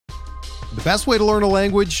The best way to learn a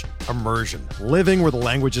language? Immersion. Living where the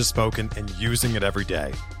language is spoken and using it every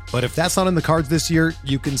day. But if that's not in the cards this year,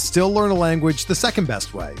 you can still learn a language the second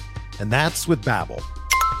best way, and that's with Babbel.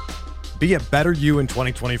 Be a better you in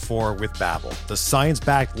 2024 with Babbel, the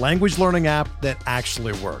science-backed language learning app that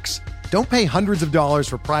actually works. Don't pay hundreds of dollars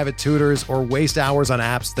for private tutors or waste hours on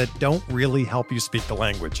apps that don't really help you speak the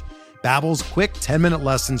language. Babbel's quick 10-minute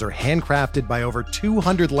lessons are handcrafted by over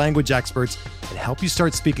 200 language experts and help you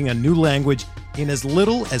start speaking a new language in as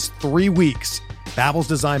little as 3 weeks. Babbel's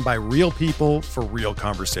designed by real people for real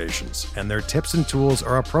conversations, and their tips and tools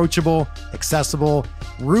are approachable, accessible,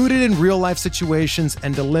 rooted in real-life situations,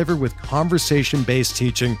 and delivered with conversation-based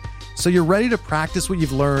teaching, so you're ready to practice what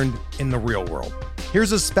you've learned in the real world.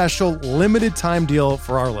 Here's a special limited-time deal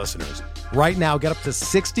for our listeners. Right now, get up to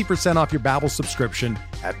 60% off your Babbel subscription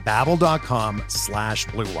at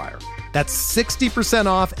babbel.com/Blue Wire. That's 60%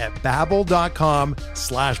 off at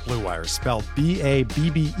babbel.com/Blue Wire, spelled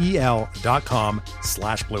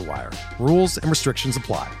BABBEL.com/Blue Wire. Rules and restrictions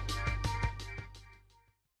apply.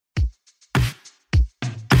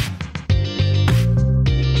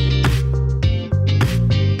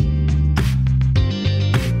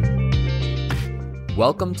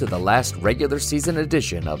 Welcome to the last regular season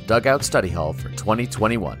edition of Dugout Study Hall for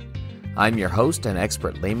 2021. I'm your host and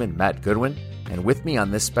expert layman, Matt Goodwin, and with me on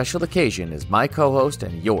this special occasion is my co-host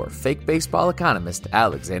and your fake baseball economist,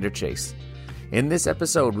 Alexander Chase. In this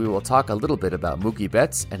episode, we will talk a little bit about Mookie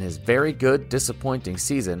Betts and his very good, disappointing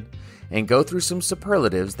season, and go through some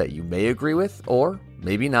superlatives that you may agree with, or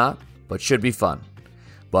maybe not, but should be fun.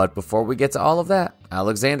 But before we get to all of that,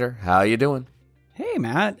 Alexander, how are you doing? Hey,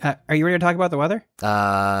 Matt. Are you ready to talk about the weather?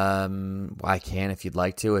 I can if you'd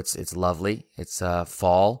like to. It's lovely. It's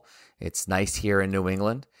fall. It's nice here in New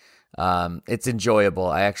England. It's enjoyable.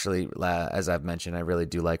 I actually, as I've mentioned, I really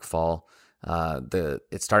do like fall.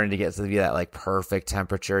 It's starting to get to be that like perfect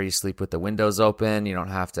temperature. You sleep with the windows open. You don't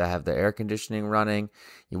have to have the air conditioning running.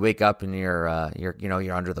 You wake up and you're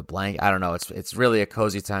under the blanket. I don't know. It's really a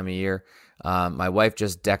cozy time of year. My wife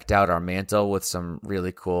just decked out our mantle with some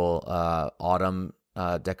really cool autumn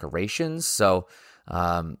decorations. So,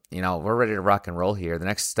 we're ready to rock and roll here. The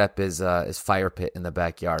next step is fire pit in the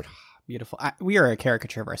backyard. Beautiful. We are a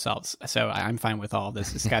caricature of ourselves, so I'm fine with all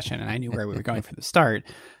this discussion, and I knew where we were going from the start.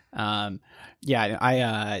 I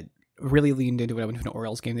really leaned into it. I went to an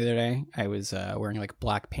Orioles game the other day. I was wearing like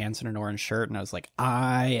black pants and an orange shirt, and I was like,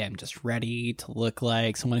 I am just ready to look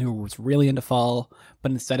like someone who was really into fall,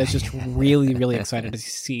 but instead is just really, really excited to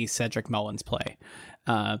see Cedric Mullins play.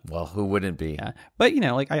 Well, who wouldn't be? Yeah. But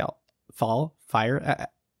fall, fire.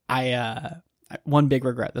 One big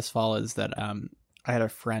regret this fall is that I had a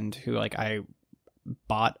friend who I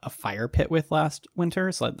bought a fire pit with last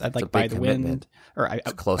winter, so I'd buy the wind, or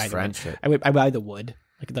it's close friendship. I buy the wood,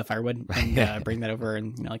 like the firewood, and bring that over,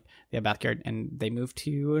 and the backyard. And they moved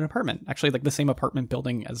to an apartment, actually, like the same apartment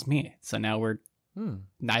building as me. So now we're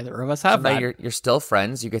neither of us have that. Now you're still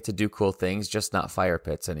friends. You get to do cool things, just not fire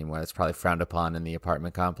pits anymore. That's probably frowned upon in the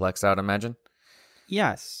apartment complex, I would imagine.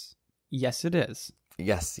 Yes, it is.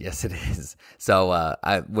 Yes, it is. So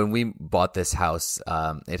when we bought this house,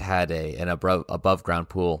 it had an above ground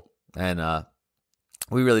pool, and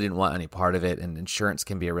we really didn't want any part of it. And insurance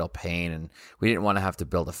can be a real pain, and we didn't want to have to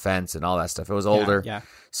build a fence and all that stuff. It was older, yeah.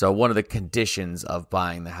 So one of the conditions of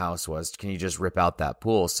buying the house was, can you just rip out that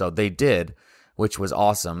pool? So they did, which was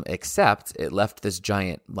awesome. Except it left this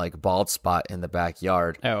giant bald spot in the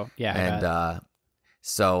backyard. Oh yeah, and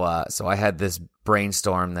So I had this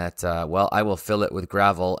brainstorm that, I will fill it with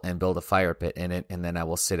gravel and build a fire pit in it, and then I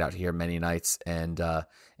will sit out here many nights and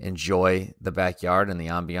enjoy the backyard and the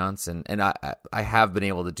ambiance. And I have been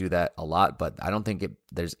able to do that a lot, but I don't think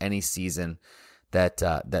there's any season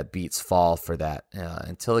that beats fall for that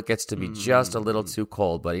until it gets to be just a little too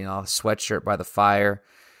cold. But, sweatshirt by the fire,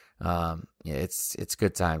 it's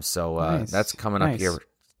good times. So nice. That's coming up here.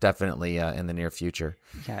 Definitely in the near future.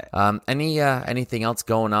 Yeah. Anything else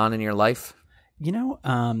going on in your life?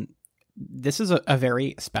 This is a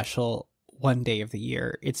very special one day of the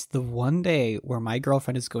year. It's the one day where my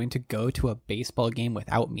girlfriend is going to go to a baseball game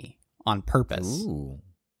without me on purpose. Ooh.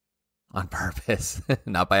 On purpose,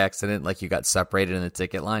 not by accident, like you got separated in the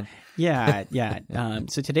ticket line? Yeah.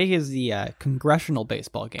 So today is the congressional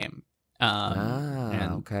baseball game.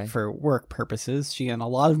 Okay. For work purposes, she and a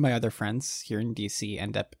lot of my other friends here in DC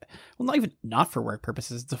end up, not for work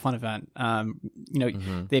purposes. It's a fun event.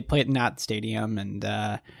 They play at Nat Stadium, and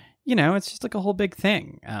it's just like a whole big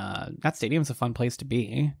thing. Nat Stadium's a fun place to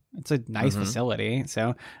be. It's a nice facility,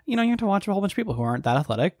 so you have to watch a whole bunch of people who aren't that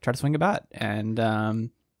athletic try to swing a bat, and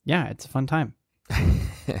it's a fun time.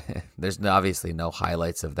 there's obviously no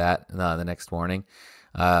highlights of that the next morning.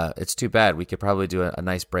 It's too bad. We could probably do a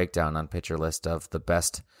nice breakdown on Pitcher List of the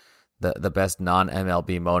best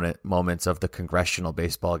non-MLB moments of the congressional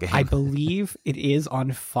baseball game. I believe it is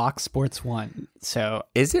on Fox Sports 1. So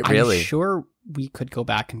is it really? I'm sure we could go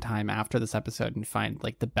back in time after this episode and find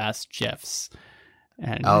like the best GIFs.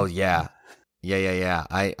 And oh yeah.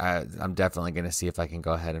 I'm definitely going to see if I can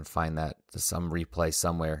go ahead and find that some replay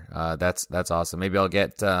somewhere. That's awesome. Maybe I'll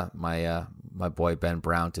get my boy Ben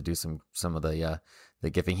Brown to do some of the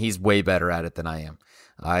gifting. He's way better at it than I am.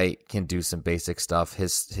 I can do some basic stuff.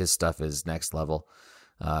 His stuff is next level.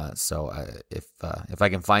 So if I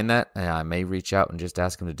can find that, I may reach out and just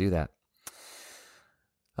ask him to do that.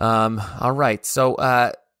 All right.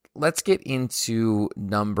 So let's get into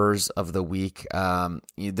numbers of the week.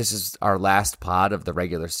 This is our last pod of the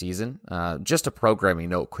regular season. Just a programming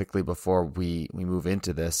note quickly before we move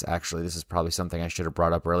into this. Actually, this is probably something I should have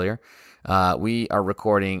brought up earlier. We are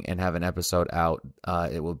recording and have an episode out.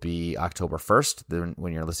 It will be October 1st. Then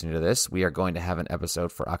when you're listening to this, we are going to have an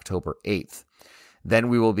episode for October 8th. Then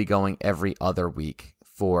we will be going every other week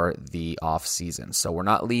for the off season. So we're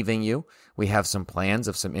not leaving you. We have some plans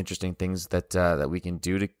of some interesting things that we can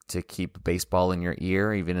do to keep baseball in your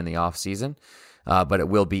ear, even in the off season. But it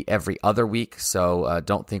will be every other week. So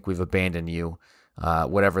don't think we've abandoned you.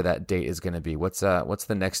 Whatever that date is going to be. What's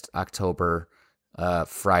the next October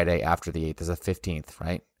Friday after the 8th? Is the 15th,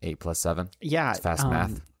 right? 8 plus 7. Yeah, it's fast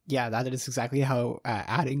math. Yeah, that is exactly how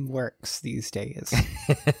adding works these days.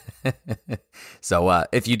 So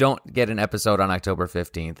if you don't get an episode on October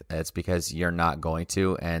 15th, it's because you're not going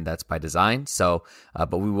to, and that's by design. So,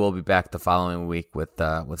 but we will be back the following week with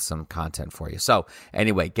some content for you. So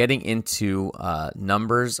anyway, getting into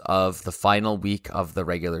numbers of the final week of the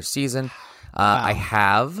regular season.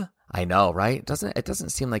 Wow. I know, right? It doesn't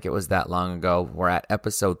seem like it was that long ago. We're at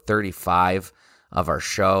episode 35 of our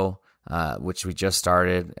show. Which we just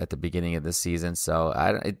started at the beginning of the season. So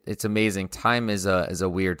it's amazing. Time is a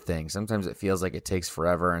weird thing. Sometimes it feels like it takes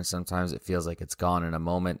forever, and sometimes it feels like it's gone in a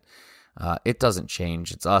moment. It doesn't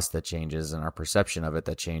change. It's us that changes and our perception of it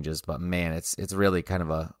that changes. But man, it's really kind of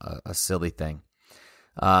a silly thing.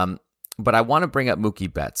 But I want to bring up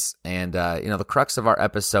Mookie Betts, and the crux of our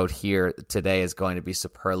episode here today is going to be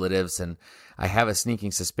superlatives, and I have a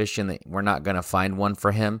sneaking suspicion that we're not going to find one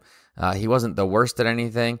for him. He wasn't the worst at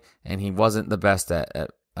anything, and he wasn't the best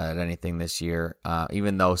at anything this year,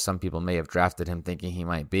 even though some people may have drafted him thinking he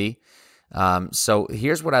might be. So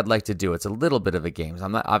here's what I'd like to do. It's a little bit of a game.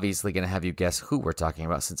 I'm not obviously going to have you guess who we're talking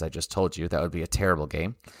about, since I just told you. That would be a terrible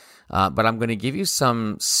game. But I'm going to give you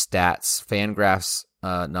some stats, Fangraphs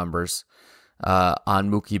numbers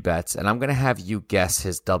on Mookie Betts, and I'm going to have you guess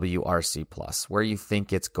his WRC plus, where you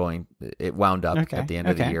think it wound up at the end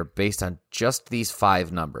of the year based on just these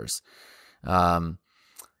 5 numbers. And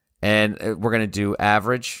we're going to do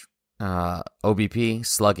average, OBP,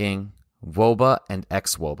 slugging, WOBA, and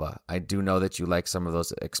xWOBA. I do know that you like some of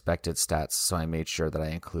those expected stats, so I made sure that I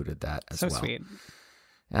included that as well. So sweet.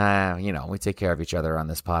 We take care of each other on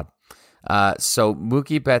this pod. So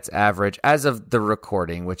Mookie Betts average as of the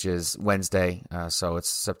recording, which is Wednesday, so it's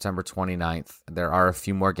September 29th. There are a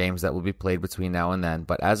few more games that will be played between now and then,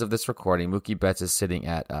 but as of this recording, Mookie Betts is sitting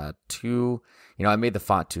at 2. I made the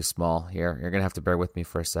font too small here. You're gonna have to bear with me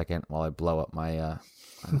for a second while I blow up my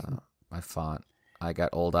my font. I got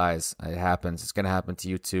old eyes. It happens. It's going to happen to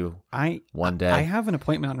you too. One day. I have an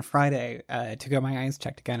appointment on Friday to get my eyes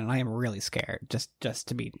checked again, and I am really scared. Just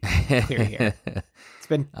to be clear here, it's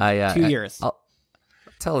been 2 years. I'll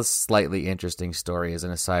tell a slightly interesting story as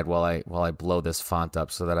an aside while I blow this font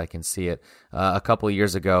up so that I can see it. A couple of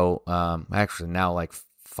years ago, actually now like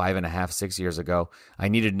 5.5, 6 years ago, I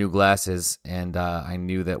needed new glasses, and I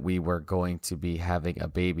knew that we were going to be having a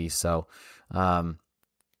baby, so.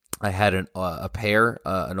 I had an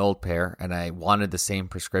old pair, and I wanted the same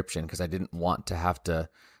prescription because I didn't want to have to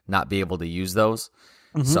not be able to use those.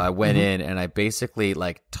 Mm-hmm, so I went in and I basically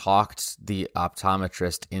talked the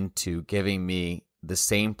optometrist into giving me the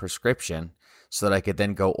same prescription so that I could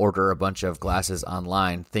then go order a bunch of glasses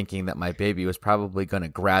online, thinking that my baby was probably going to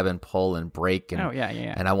grab and pull and break. And,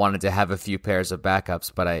 and I wanted to have a few pairs of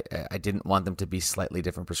backups, but I didn't want them to be slightly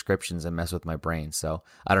different prescriptions and mess with my brain. So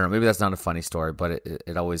I don't know. Maybe that's not a funny story, but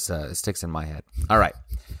it always sticks in my head. All right.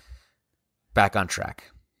 Back on track.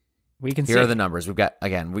 Here are the numbers. We've got,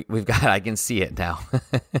 I can see it now.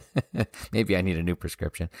 Maybe I need a new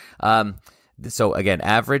prescription. So again,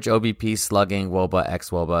 average OBP, slugging, WOBA,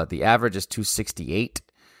 xWOBA. The average is 268.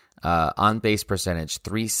 On base percentage,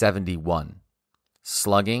 371.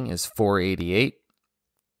 Slugging is 488.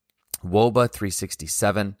 WOBA,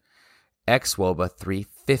 367. xWOBA,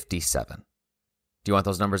 357. Do you want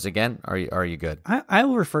those numbers again? Or are you good? I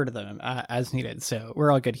will refer to them as needed. So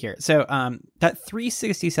we're all good here. So that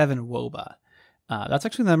 367 WOBA, that's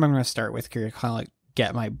actually the number I'm going to start with to kind of like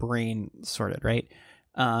get my brain sorted, right?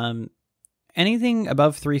 Anything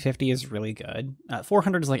above 350 is really good.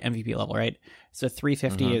 400 is like MVP level, right? So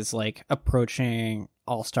 350 is like approaching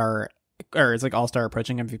all-star, or it's like all-star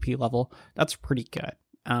approaching MVP level. That's pretty good.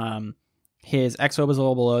 His XWOBA is a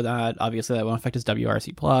little below that. Obviously, that won't affect his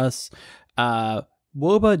WRC+.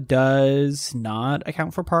 WOBA does not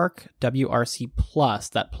account for Park. WRC+,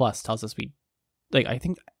 that plus tells us we... Like, I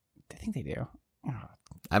think they do.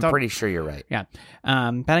 I'm pretty sure you're right. Yeah.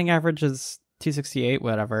 Batting average is 268,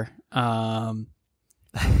 whatever. The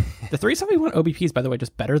 371 OBP is, by the way,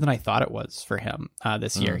 just better than I thought it was for him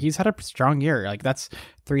this year. He's had a strong year. Like, that's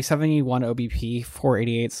 371 OBP,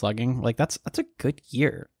 488 slugging. Like, that's a good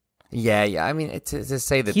year. Yeah. I mean, to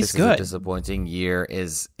say that He's this good. is a disappointing year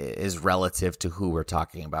is relative to who we're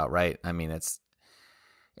talking about, right? I mean,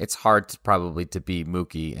 it's hard probably to be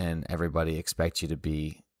Mookie and everybody expects you to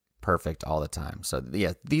be perfect all the time. So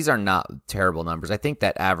yeah, these are not terrible numbers. I think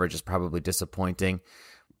that average is probably disappointing.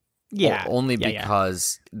 Yeah. Only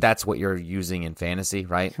because that's what you're using in fantasy,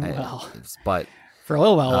 right? Well, but for a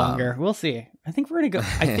little while longer, we'll see. I think we're gonna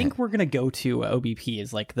go to OBP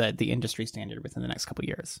as like the industry standard within the next couple of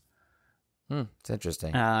years. It's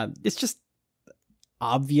interesting. It's just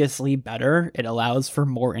obviously better. It allows for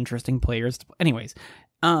more interesting players. Anyways,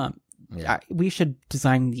 we should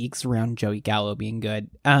design leagues around Joey Gallo being good.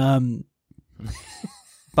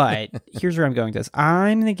 But here's where I'm going with this.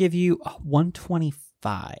 I'm going to give you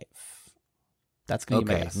 125. That's going to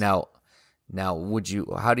be my guess. Now,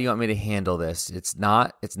 how do you want me to handle this? It's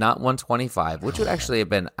not 125, which would actually have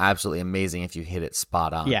been absolutely amazing if you hit it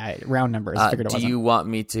spot on. Yeah, round numbers. Do you want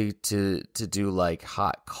me to do like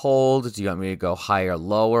hot, cold? Do you want me to go higher,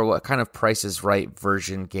 lower? What kind of Price is Right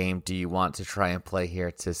version game do you want to try and play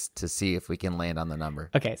here to see if we can land on the number?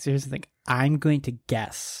 Okay, so here's the thing. I'm going to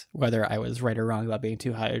guess whether I was right or wrong about being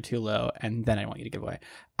too high or too low, and then I want you to give away.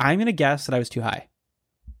 I'm going to guess that I was too high.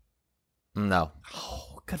 No.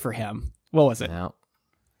 Oh, good for him. What was it? No.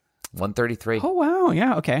 133. Oh, wow.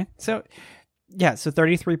 Yeah, okay. So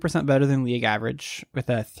 33% better than league average with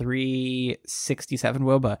a 367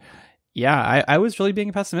 WOBA. Yeah, I was really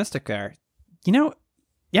being pessimistic there. I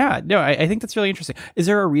think that's really interesting. Is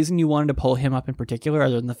there a reason you wanted to pull him up in particular,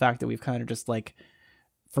 other than the fact that we've kind of just like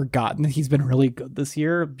forgotten that he's been really good this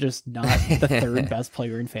year, just not the third best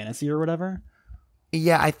player in fantasy or whatever?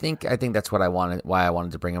 Yeah, I think that's what I wanted. Why I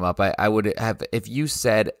wanted to bring him up. I would have, if you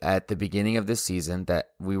said at the beginning of this season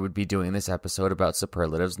that we would be doing this episode about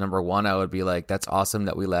superlatives. Number one, I would be like, "That's awesome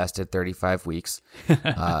that we lasted 35 weeks.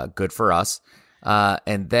 Good for us."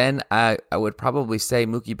 And then I would probably say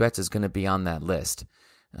Mookie Betts is going to be on that list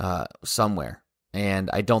somewhere, and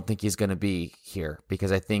I don't think he's going to be here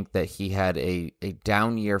because I think that he had a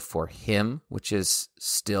down year for him, which is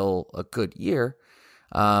still a good year.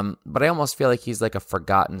 But I almost feel like he's like a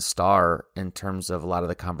forgotten star in terms of a lot of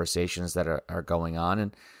the conversations that are going on.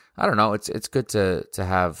 And I don't know, it's good to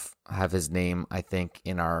have his name, I think,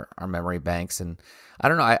 in our memory banks. And I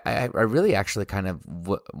don't know, I really actually kind of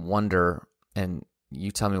wonder, and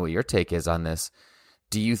you tell me what your take is on this.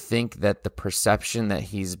 Do you think that the perception that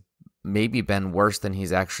he's maybe been worse than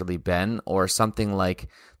he's actually been, or something like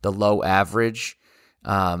the low average?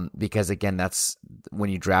 Because again, that's when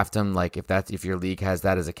you draft him, like if your league has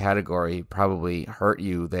that as a category, probably hurt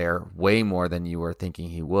you there way more than you were thinking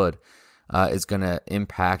he would, is going to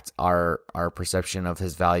impact our perception of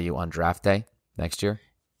his value on draft day next year.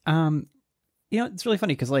 It's really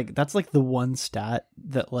funny because like that's like the one stat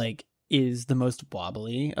that like is the most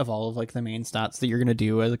wobbly of all of like the main stats that you're going to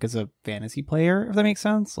do as a fantasy player, if that makes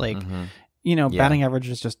sense. Like, batting average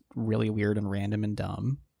is just really weird and random and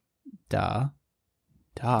dumb. Duh.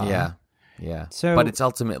 Yeah. So, but it's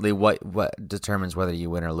ultimately what determines whether you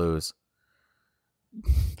win or lose.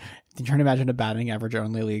 I'm trying to imagine a batting average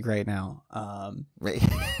only league right now.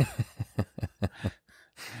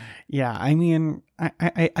 Yeah, I mean,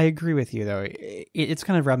 I agree with you though. It's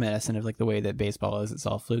kind of reminiscent of like the way that baseball is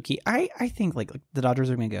itself fluky. I think like the Dodgers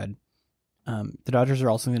are going to be good. The Dodgers are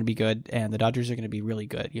also going to be good, and the Dodgers are going to be really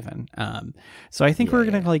good even. So I think we're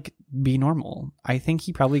going to like be normal. I think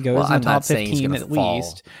he probably goes in the top 15 at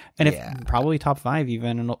least, and if probably top 5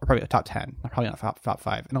 even, and probably top 10, probably not top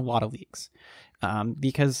 5 in a lot of leagues.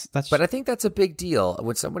 Because that's. But I think that's a big deal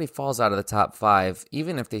when somebody falls out of the top 5,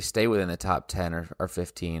 even if they stay within the top 10 or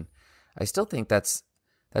 15. I still think that's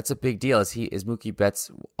a big deal. Is Mookie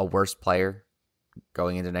Betts a worse player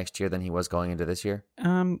going into next year than he was going into this year?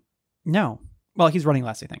 No. Well, he's running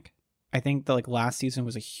less, I think. I think that like last season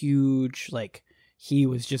was a huge, like he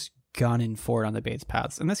was just gunning for it on the base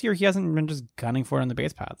paths. And this year he hasn't been just gunning for it on the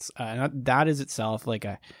base paths. And that is itself like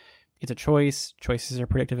it's a choice. Choices are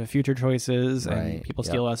predictive of future choices, and people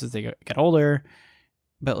steal us as they get older.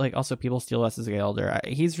 But like also people steal us as they get older.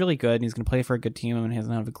 He's really good, and he's going to play for a good team, and he's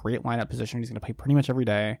going to have a great lineup position. He's going to play pretty much every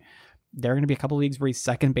day. There are going to be a couple leagues where he's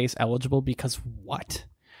second base eligible because what?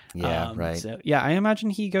 Yeah, right. So yeah, I imagine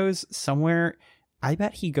he goes somewhere. I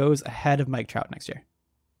bet he goes ahead of Mike Trout next year.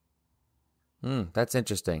 That's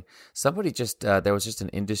interesting. Somebody there was just an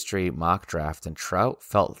industry mock draft, and Trout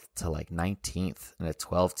fell to like 19th in a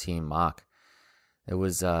 12-team mock. It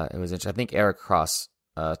was interesting. I think Eric Cross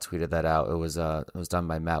tweeted that out. It was done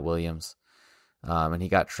by Matt Williams, and he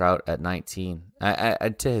got Trout at 19.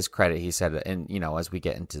 To his credit, he said, and as we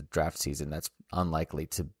get into draft season, that's unlikely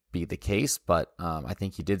to be the case. But I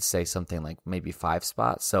think he did say something like maybe 5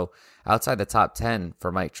 spots. So outside the top 10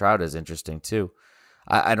 for Mike Trout is interesting too.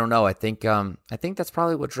 I don't know. I think that's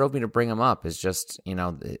probably what drove me to bring him up. Is just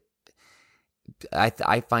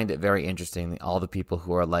I find it very interesting, all the people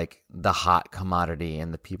who are like the hot commodity,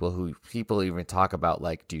 and the people even talk about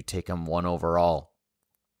like, do you take him 1 overall?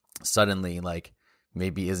 Suddenly, like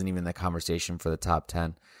maybe isn't even the conversation for the top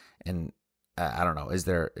 10, and I don't know.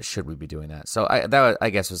 Should we be doing that? So I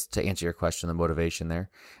guess was to answer your question, the motivation there.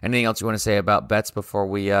 Anything else you want to say about bets before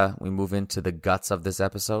we move into the guts of this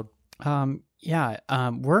episode? Yeah,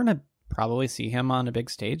 we're gonna probably see him on a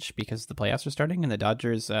big stage because the playoffs are starting, and the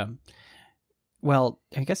Dodgers. Well,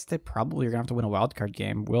 I guess they probably are gonna have to win a wild card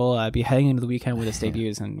game. We'll be heading into the weekend with his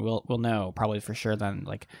debuts, and we'll know probably for sure then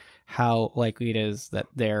like how likely it is that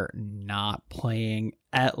they're not playing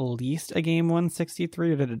at least a game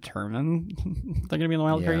 163 to determine they're gonna be in the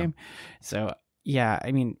wild card game. So yeah,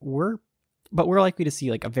 I mean we're likely to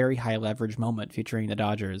see like a very high leverage moment featuring the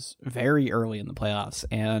Dodgers very early in the playoffs,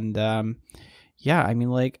 and yeah, I mean,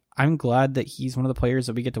 like, I'm glad that he's one of the players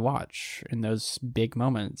that we get to watch in those big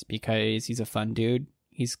moments because he's a fun dude.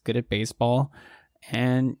 He's good at baseball.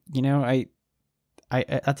 And, I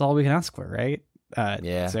that's all we can ask for, right?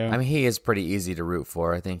 Yeah. So I mean, he is pretty easy to root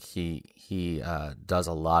for. I think he does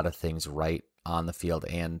a lot of things right on the field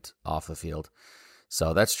and off the field.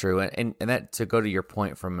 So that's true. And that, to go to your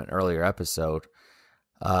point from an earlier episode,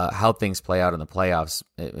 how things play out in the playoffs,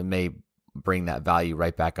 it may bring that value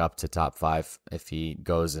right back up to top 5 if he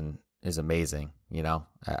goes and is amazing.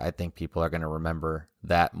 I think people are going to remember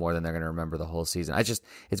that more than they're going to remember the whole season.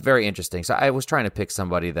 It's very interesting. So I was trying to pick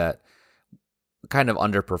somebody that kind of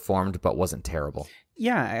underperformed but wasn't terrible.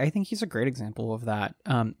 Yeah, I think he's a great example of that.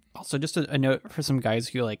 Also, just a note for some guys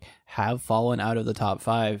who like have fallen out of the top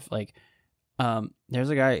 5. Like, there's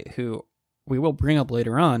a guy who we will bring up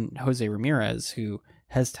later on, Jose Ramirez, who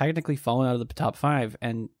has technically fallen out of the top 5,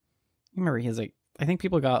 and remember, he's like, I think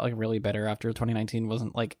people got like really better after 2019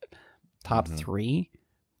 wasn't like top 3,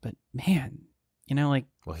 but man,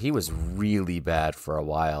 well, he was really bad for a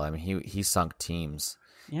while. I mean, he sunk teams.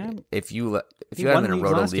 Yeah. If you had him in a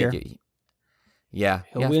roto league,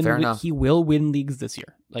 fair enough. He will win leagues this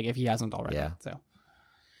year, like if he hasn't already. Yeah. So.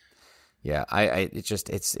 Yeah,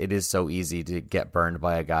 it is so easy to get burned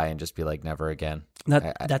by a guy and just be like, never again.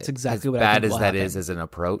 That's exactly what I think will happen. As bad as that is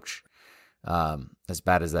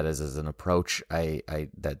as an approach.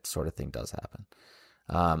 That sort of thing does happen.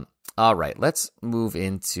 All right, let's move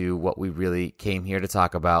into what we really came here to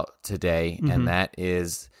talk about today, and that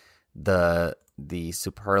is the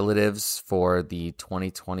superlatives for the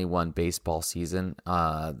 2021 baseball season.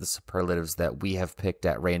 The superlatives that we have picked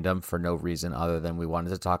at random for no reason other than we wanted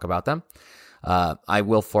to talk about them. I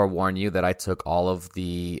will forewarn you that I took all of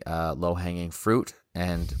the low-hanging fruit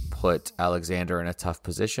and put Alexander in a tough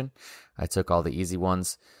position. I took all the easy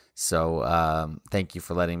ones. So thank you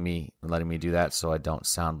for letting me do that so I don't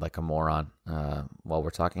sound like a moron while we're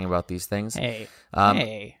talking about these things. I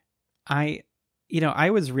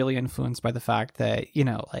was really influenced by the fact that,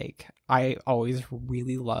 like I always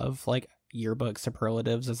really love like yearbook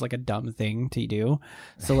superlatives as like a dumb thing to do.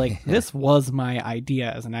 So like this was my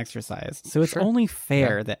idea as an exercise. So it's only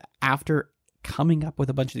fair that after coming up with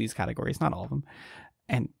a bunch of these categories, not all of them,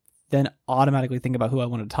 and then automatically think about who I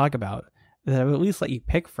want to talk about, that I would at least let you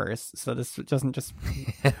pick first. So this doesn't just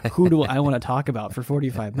who do I want to talk about for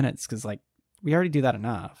 45 minutes? Because like we already do that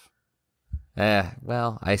enough.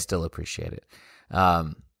 Well, I still appreciate it.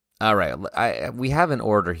 All right. We have an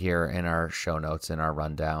order here in our show notes, in our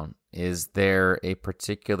rundown. Is there a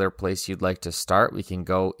particular place you'd like to start? We can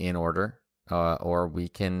go in order, or we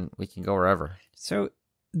can go wherever. So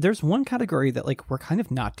there's one category that like we're kind of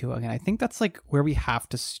not doing, and I think that's like where we have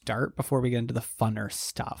to start before we get into the funner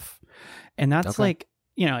stuff. And that's like,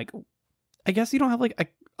 like I guess you don't have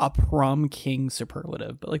like a prom king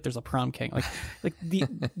superlative, but like there's a prom king, like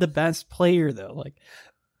the best player though. Like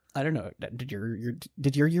I don't know, did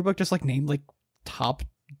your yearbook just like name like top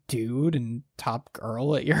dude and top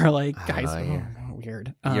girl? You're like, guys,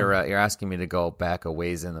 weird. You're asking me to go back a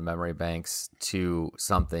ways in the memory banks to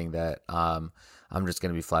something that I'm just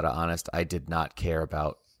going to be flat out honest, I did not care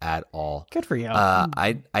about at all. Good for you.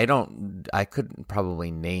 I couldn't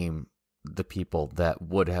probably name the people that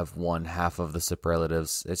would have won half of the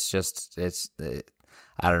superlatives.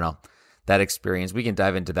 I don't know. That experience, we can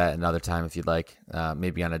dive into that another time if you'd like,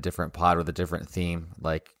 maybe on a different pod with a different theme.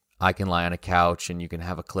 Like I can lie on a couch and you can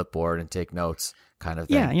have a clipboard and take notes kind of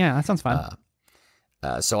thing. Yeah, that sounds fun.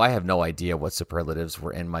 So I have no idea what superlatives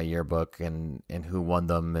were in my yearbook and who won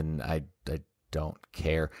them, and I don't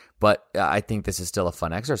care. But I think this is still a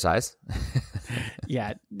fun exercise.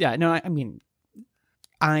 Yeah. No, I mean,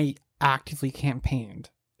 I actively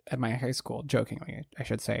campaigned at my high school, jokingly, I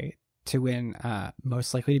should say, to win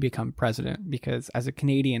most likely to become president, because as a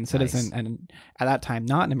Canadian citizen, Nice. and at that time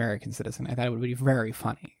not an American citizen, I thought it would be very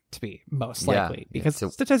funny to be most likely, because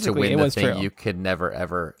statistically to win it was the thing true. you could never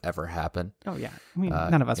ever happen. Oh yeah, I mean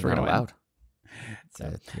none of us were not going to win. allowed.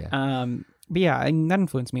 So, Yeah. but yeah, and that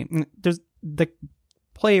influenced me. There's the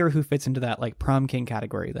player who fits into that like prom king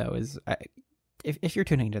category though is if you're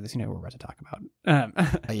tuning into this, you know what we're about to talk about.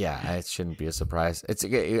 Yeah, it shouldn't be a surprise.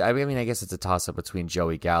 I mean, I guess it's a toss up between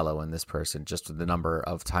Joey Gallo and this person, just with the number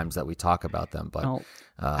of times that we talk about them. But Well,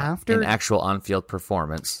 in actual on-field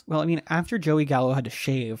performance, Well, I mean, after Joey Gallo had to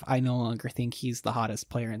shave, I no longer think he's the hottest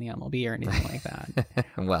player in the MLB or anything like that.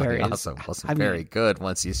 well, Whereas, he also wasn't very good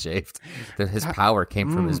once he shaved. His power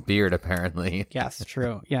came from his beard, apparently. Yes,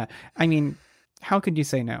 true. Yeah. I mean, how could you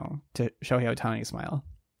say no to Shohei Ohtani's smile?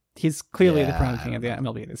 He's clearly the prom king of the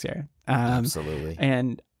MLB this year. Absolutely.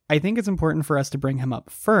 And I think it's important for us to bring him up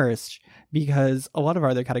first because a lot of our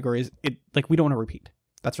other categories, we don't want to repeat.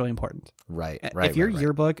 That's really important. Right. If your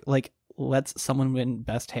yearbook lets someone win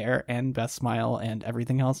best hair and best smile and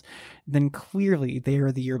everything else, then clearly they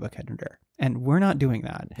are the yearbook editor, and we're not doing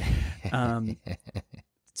that.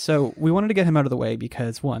 So we wanted to get him out of the way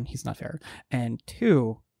because one, he's not fair, and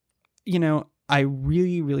two, I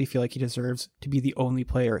really, really feel like he deserves to be the only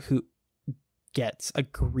player who gets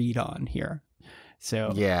agreed on here.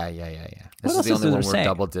 So yeah. This is the only one we're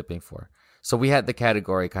double dipping for. So we had the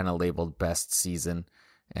category kind of labeled best season,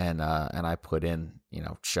 and I put in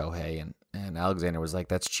Shohei, and Alexander was like,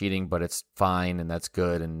 that's cheating, but it's fine and that's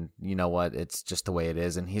good, and you know what, it's just the way it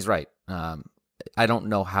is, and he's right. I don't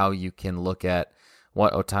know how you can look at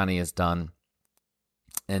what Ohtani has done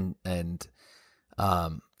and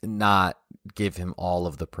not give him all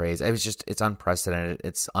of the praise. It's unprecedented.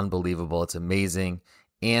 It's unbelievable. It's amazing.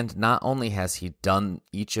 And not only has he done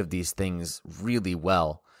each of these things really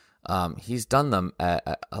well, he's done them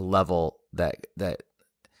at a level that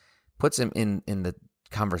puts him in the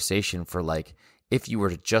conversation for, like, if you were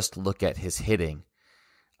to just look at his hitting,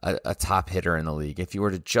 a top hitter in the league. If you were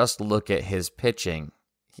to just look at his pitching,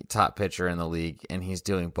 top pitcher in the league, and he's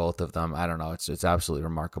doing both of them. I don't know. It's absolutely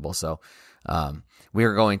remarkable. So we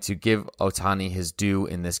are going to give Ohtani his due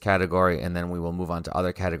in this category, and then we will move on to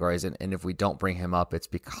other categories. And if we don't bring him up, it's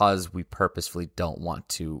because we purposefully don't want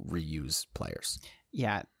to reuse players.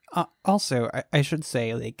 Yeah. Also, I should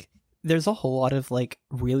say, there's a whole lot of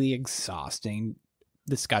really exhausting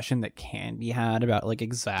discussion that can be had about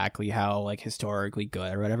exactly how historically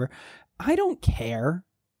good or whatever. I don't care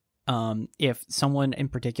if someone in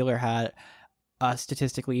particular had a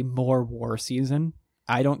statistically more WAR season.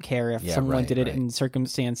 I don't care if someone did it in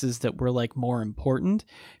circumstances that were more important,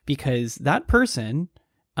 because that person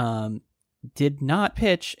did not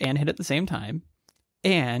pitch and hit at the same time.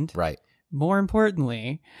 And more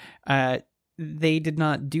importantly, they did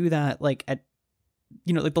not do that at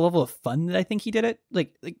the level of fun that I think he did it.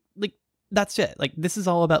 Like that's it. This is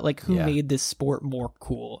all about who made this sport more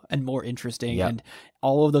cool and more interesting, and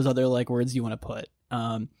all of those other words you want to put.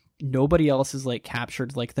 Nobody else has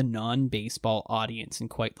captured the non-baseball audience in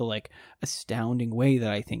quite the astounding way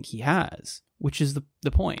that I think he has, which is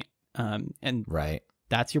the point. And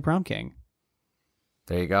that's your prom king.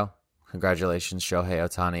 There you go. Congratulations, Shohei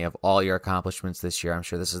Ohtani, of all your accomplishments this year. I'm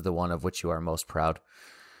sure this is the one of which you are most proud.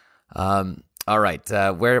 All right,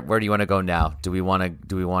 where do you want to go now? Do we want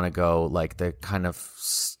to go the kind of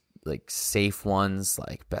safe ones,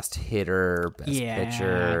 like best hitter, best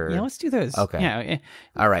pitcher? Yeah, let's do those. Okay. Yeah.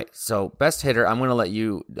 All right. So best hitter, I'm going to let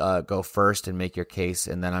you go first and make your case,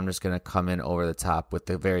 and then I'm just going to come in over the top with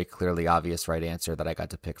the very clearly obvious right answer that I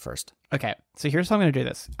got to pick first. Okay. So here's how I'm going to do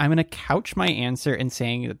this. I'm going to couch my answer in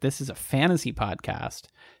saying that this is a fantasy podcast,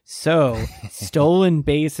 so stolen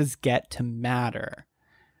bases get to matter.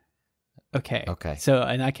 Okay. Okay. So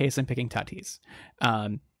in that case, I'm picking Tatis.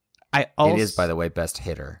 I also, it is, by the way, best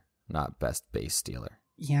hitter, not best base stealer.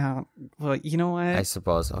 Yeah. Well, you know what? I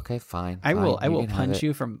suppose. Okay, fine. I will can have punch it.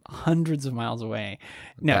 you from hundreds of miles away.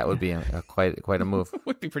 No, That would be quite a move.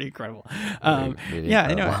 would be pretty incredible. Really Yeah,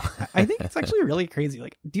 I know. incredible. I think it's actually really crazy.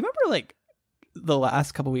 Like, do you remember like the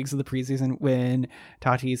last couple weeks of the preseason when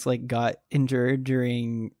Tatis like got injured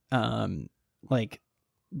during like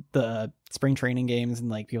the spring training games and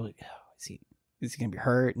like people like, oh, is he gonna be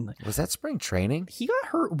hurt? And like, Was that spring training? he got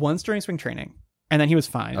hurt once during spring training and then he was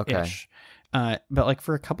fine. Okay. But like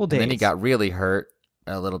for a couple days, And then he got really hurt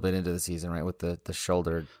a little bit into the season, right, with the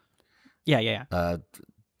shoulder yeah.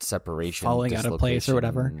 separation, Falling out of place or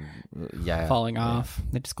whatever. Yeah, falling off.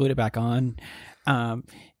 They just glued it back on. There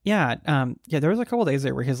was a couple days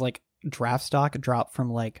there where his like draft stock dropped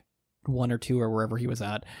from like 1 or 2 or wherever he was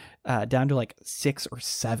at, down to like 6 or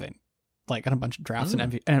 7, like on a bunch of drafts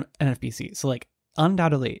in NFBC. So like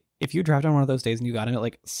undoubtedly, if you draft on one of those days and you got in at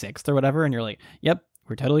like 6th or whatever, and you're like, yep,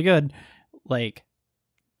 we're totally good. Like,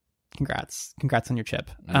 congrats on your chip.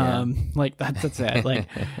 Yeah. Like that's it. Like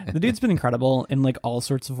the dude's been incredible in like all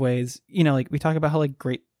sorts of ways. You know, like we talk about how like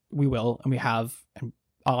great we will, and we have, and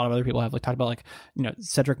a lot of other people have like talked about like, you know,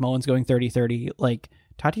 Cedric Mullins going 30-30. Like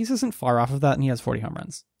Tatis isn't far off of that, and he has 40 home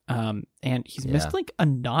runs. And he's missed like a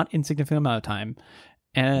not insignificant amount of time.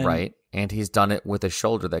 And right. And he's done it with a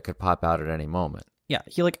shoulder that could pop out at any moment. yeah,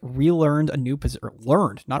 he like learned a new new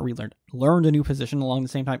position along the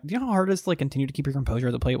same time. Do you know how hard it is to like continue to keep your composure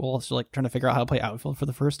at the plate while also like trying to figure out how to play outfield for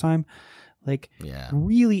the first time? Like, yeah,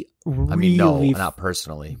 really, I mean, no, not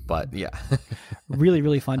personally, but yeah,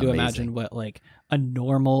 really fun to Amazing. imagine what like a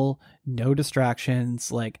normal, no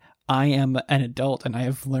distractions, like I am an adult and I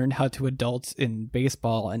have learned how to adult in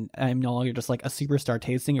baseball, and I'm no longer just like a superstar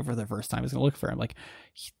tasting it for the first time is going to look for him. Like,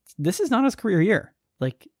 this is not his career year.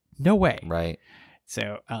 Like, no way. right.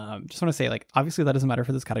 So, just want to say, like, obviously that doesn't matter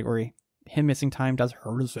for this category. Him missing time does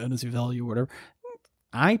hurt his fantasy value, or whatever.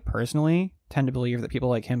 I personally tend to believe that people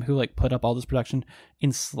like him who like put up all this production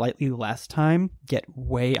in slightly less time get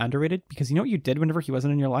way underrated, because you know what you did whenever he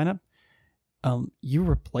wasn't in your lineup? You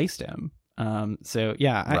replaced him. So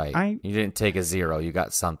yeah, Right. You didn't take a 0. You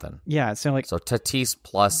got something. Yeah. So like, So Tatis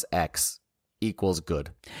plus X equals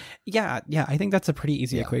good. yeah. I think that's a pretty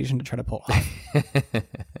easy equation to try to pull off.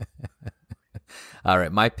 All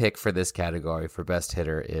right, my pick for this category for best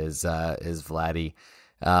hitter is Vladdy.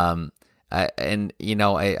 I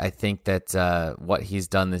think that what he's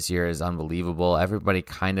done this year is unbelievable. Everybody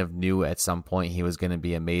kind of knew at some point he was going to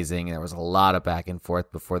be amazing. There was a lot of back and forth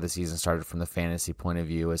before the season started from the fantasy point of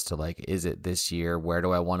view as to like, is it this year? Where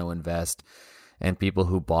do I want to invest? And people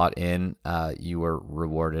who bought in, you were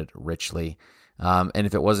rewarded richly. And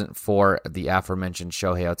if it wasn't for the aforementioned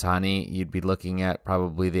Shohei Ohtani, you'd be looking at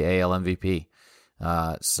probably the AL MVP.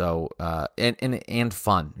 And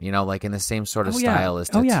fun, you know, like in the same sort of style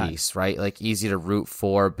as Tatis, right? Like easy to root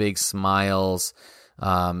for, big smiles,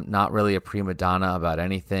 not really a prima donna about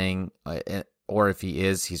anything. Or if he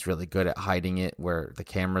is, he's really good at hiding it where the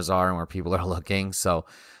cameras are and where people are looking. So,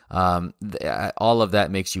 all of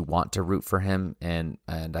that makes you want to root for him. And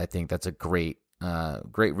I think that's a great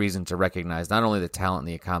reason to recognize not only the talent and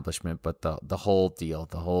the accomplishment, but the whole deal,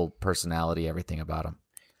 the whole personality, everything about him.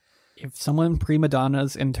 If someone prima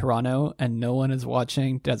donnas in Toronto and no one is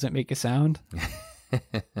watching, does it make a sound?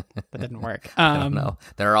 That didn't work. I don't know.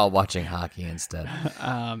 They're all watching hockey instead.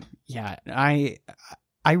 Yeah, I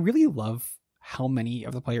really love how many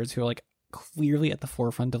of the players who are like clearly at the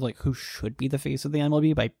forefront of like who should be the face of the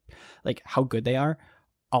MLB by like how good they are,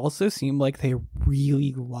 also seem like they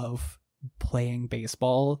really love playing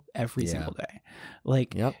baseball every single day.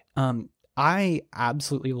 Like, yep. I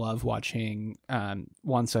absolutely love watching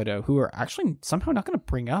Juan Soto, who are actually somehow not going to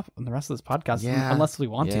bring up on the rest of this podcast unless we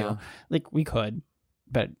want to. Like, we could,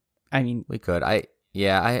 but I mean, we could.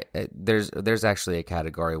 There's actually a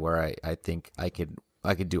category where I think I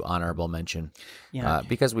could do honorable mention. Yeah,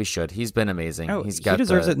 because we should. He's been amazing. Oh, he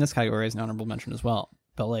deserves it in this category as an honorable mention as well.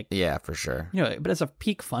 But like, yeah, for sure. You know, but as a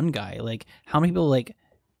peak fun guy, like how many people like?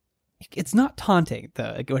 It's not taunting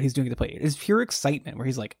what he's doing at the plate. It's pure excitement where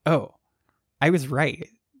he's like, oh, I was right.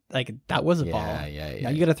 Like that was a ball. Yeah. Now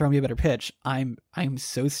you got to throw me a better pitch. I'm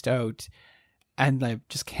so stoked, and I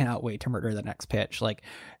just cannot wait to murder the next pitch. Like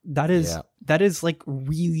that is like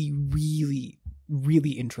really, really,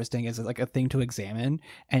 really interesting as like a thing to examine.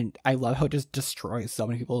 And I love how it just destroys so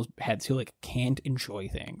many people's heads who like can't enjoy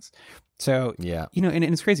things. So you know, and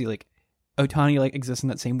it's crazy. Like Ohtani like exists in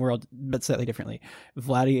that same world, but slightly differently.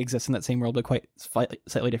 Vladdy exists in that same world, but quite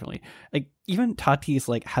slightly differently. Like even Tatis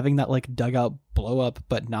like having that like dugout blow up,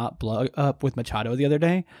 but not blow up with Machado the other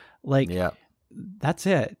day. Like that's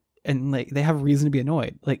it. And like they have reason to be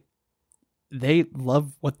annoyed. Like they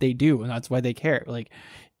love what they do, and that's why they care. Like,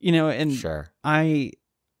 you know, and sure. I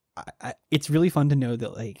it's really fun to know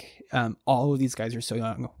that like all of these guys are so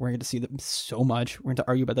young. We're going to see them so much. We're going to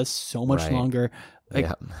argue about this so much longer.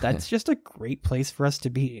 Like that's just a great place for us to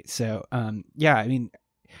be. So yeah, I mean,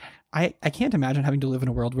 I can't imagine having to live in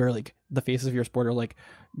a world where like the faces of your sport are like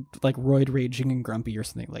roid raging and grumpy or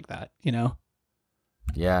something like that, you know?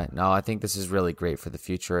 Yeah, no, I think this is really great for the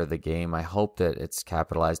future of the game. I hope that it's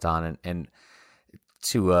capitalized on and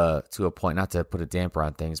to a point, not to put a damper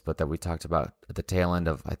on things, but that we talked about at the tail end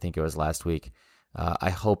of, I think it was last week. I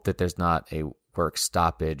hope that there's not a work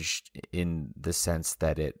stoppage in the sense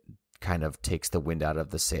that it kind of takes the wind out of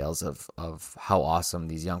the sails of how awesome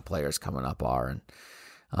these young players coming up are.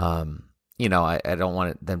 And, you know, I don't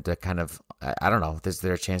want them to kind of, I don't know, is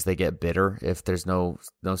there a chance they get bitter if there's no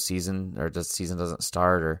season or the season doesn't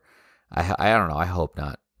start? Or I don't know. I hope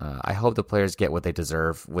not. I hope the players get what they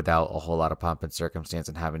deserve without a whole lot of pomp and circumstance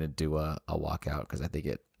and having to do a walkout, because I think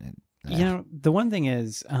you know, the one thing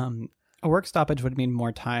is a work stoppage would mean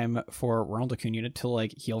more time for Ronald Acuna to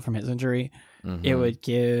like heal from his injury. Mm-hmm. It would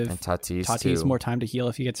give Tatis more time to heal.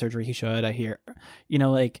 If he gets surgery, he should. I hear, you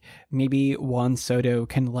know, like maybe Juan Soto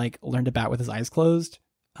can like learn to bat with his eyes closed.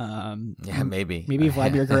 Yeah, maybe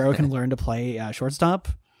Vladimir Guerrero can learn to play shortstop.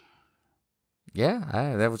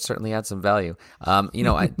 Yeah, that would certainly add some value. You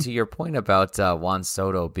know, to your point about Juan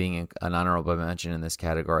Soto being an honorable mention in this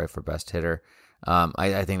category for best hitter,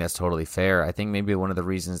 I think that's totally fair. I think maybe one of the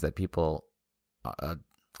reasons that people,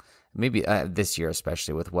 maybe this year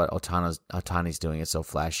especially with what Ohtani's doing is so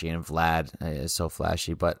flashy and Vlad is so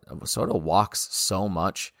flashy, but Soto walks so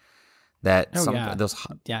much that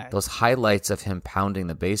those highlights of him pounding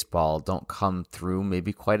the baseball don't come through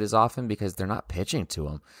maybe quite as often because they're not pitching to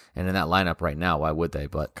him. And in that lineup right now, why would they?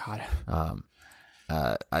 But God,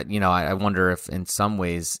 you know, I wonder if in some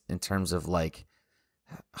ways, in terms of like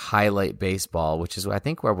highlight baseball, which is I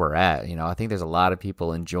think where we're at, you know, I think there's a lot of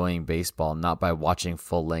people enjoying baseball not by watching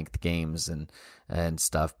full length games and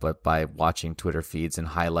stuff, but by watching Twitter feeds and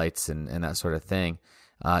highlights and that sort of thing.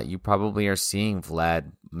 You probably are seeing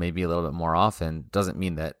Vlad maybe a little bit more often. Doesn't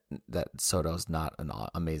mean that Soto's not an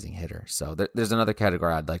amazing hitter. So there's another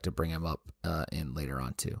category I'd like to bring him up in later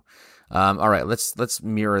on too. All right, let's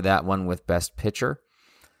mirror that one with best pitcher.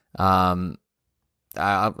 I'll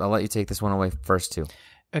let you take this one away first too.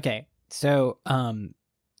 Okay, so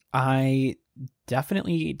I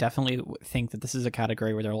definitely think that this is a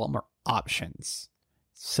category where there are a lot more options.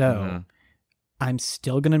 So. Mm-hmm. I'm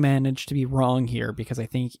still going to manage to be wrong here because I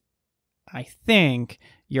think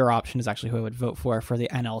your option is actually who I would vote for the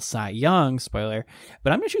NL Cy Young, spoiler,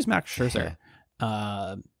 but I'm going to choose Max Scherzer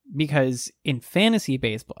because in fantasy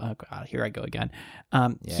baseball, oh God, here I go again.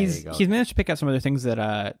 He's managed to pick up some other things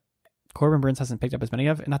that Corbin Burns hasn't picked up as many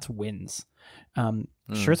of, and that's wins.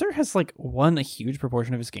 Scherzer has like won a huge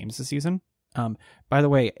proportion of his games this season. By the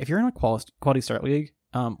way, if you're in a quality start league,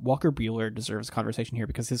 Walker Buehler deserves a conversation here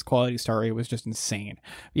because his quality star rate was just insane.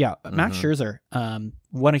 Yeah, Max Scherzer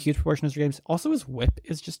won a huge proportion of his games. Also, his whip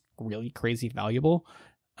is just really crazy valuable.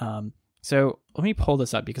 So let me pull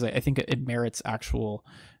this up because I think it merits actual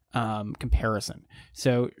comparison.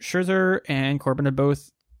 So Scherzer and Corbin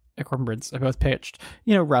Burns are both pitched,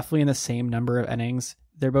 you know, roughly in the same number of innings.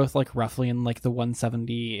 They're both like roughly in like the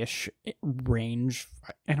 170-ish range.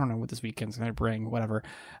 I don't know what this weekend's going to bring, whatever.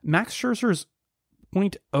 Max Scherzer's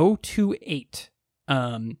 0.028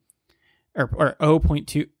 or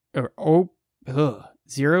 0.2 or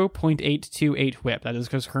 0.828 whip, that is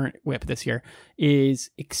his current whip this year, is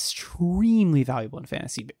extremely valuable in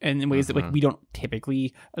fantasy and in ways that like we don't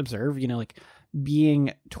typically observe, you know, like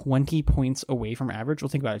being 20 points away from average. Well,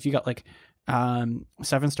 think about it. If you got like 7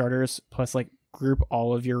 starters plus like group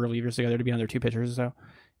all of your relievers together to be under 2 pitchers or so,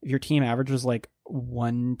 if your team average was like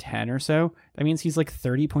 110 or so, that means he's like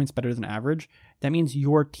 30 points better than average. That means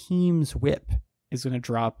your team's whip is going to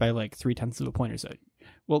drop by like 0.3 of a point or so.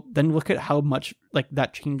 Well, then look at how much like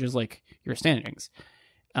that changes like your standings.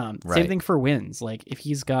 Same thing for wins. Like if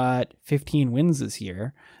he's got 15 wins this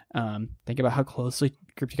year, think about how closely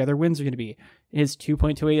grouped together wins are going to be. His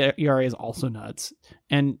 2.28 ERA is also nuts.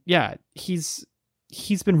 And yeah, he's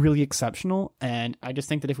been really exceptional. And I just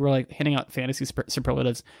think that if we're like handing out fantasy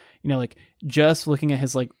superlatives, you know, like just looking at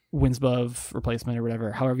his like wins above replacement or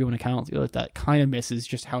whatever, however you want to count, you know, like that kind of misses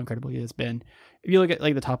just how incredible he has been. If you look at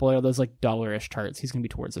like the top of those like dollar-ish charts, he's going to be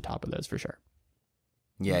towards the top of those for sure.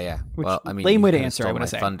 Yeah. Which, Well, I mean, lame you way to kinda answer, I stole want my to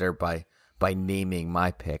say. thunder by naming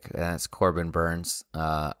my pick. And that's Corbin Burns.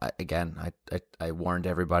 Again, I warned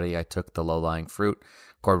everybody. I took the low-lying fruit.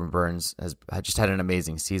 Corbin Burns has just had an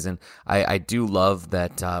amazing season. I do love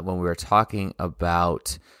that when we were talking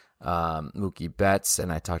about Mookie Betts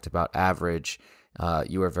and I talked about average,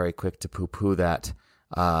 you were very quick to poo-poo that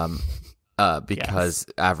because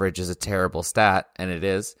average is a terrible stat, and it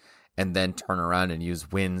is. And then turn around and use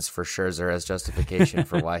wins for Scherzer as justification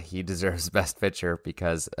for why he deserves best pitcher,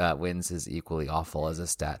 because wins is equally awful as a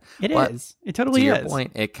stat. It But is. It totally to is. your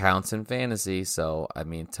point, it counts in fantasy. So, I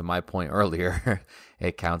mean, to my point earlier,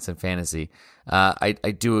 it counts in fantasy. I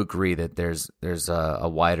do agree that there's a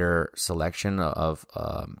wider selection of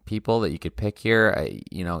people that you could pick here.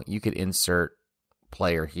 You could insert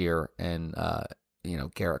player here and,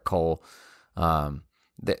 Garrett Cole.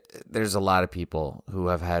 There's a lot of people who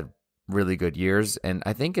have had really good years, and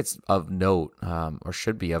I think it's of note, or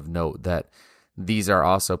should be of note, that these are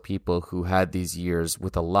also people who had these years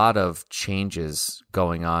with a lot of changes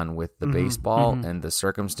going on with the baseball and the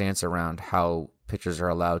circumstance around how pitchers are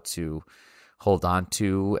allowed to hold on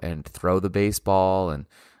to and throw the baseball, and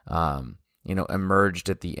emerged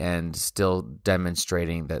at the end still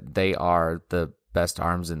demonstrating that they are the best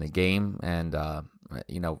arms in the game, and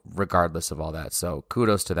regardless of all that. So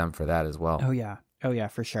kudos to them for that as well. Oh yeah,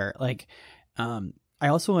 for sure. Like, I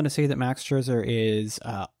also want to say that Max Scherzer is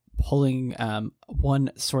pulling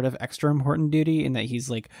one sort of extra important duty in that he's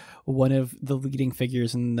like one of the leading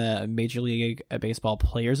figures in the Major League Baseball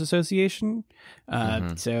Players Association.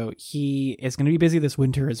 So he is going to be busy this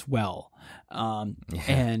winter as well.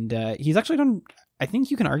 And he's actually done, I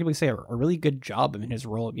think you can arguably say, a really good job in his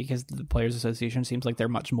role, because the Players Association seems like they're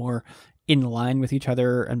much more in line with each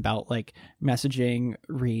other about like messaging,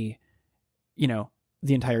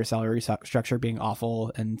 the entire salary structure being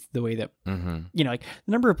awful, and the way that, like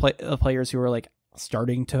the number of players who are like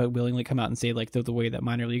starting to willingly come out and say like the way that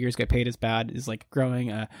minor leaguers get paid is bad is like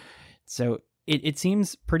growing. So it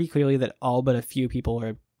seems pretty clearly that all but a few people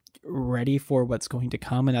are ready for what's going to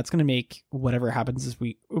come, and that's going to make whatever happens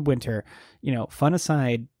this winter, fun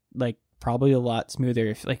aside, like probably a lot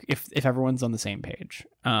smoother if everyone's on the same page.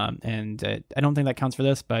 And I don't think that counts for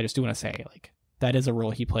this, but I just do want to say like that is a role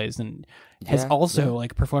he plays and has also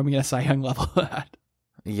like performing at a Cy Young level.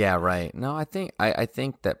 Yeah, right. No, I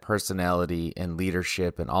think that personality and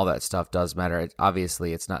leadership and all that stuff does matter.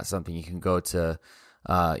 Obviously, it's not something you can go to,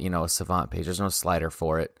 a Savant page. There's no slider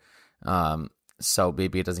for it. So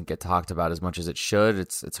maybe it doesn't get talked about as much as it should.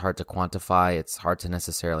 It's hard to quantify. It's hard to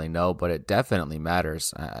necessarily know, but it definitely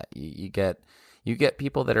matters. You get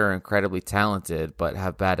people that are incredibly talented but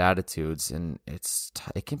have bad attitudes, and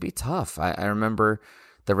it can be tough. I remember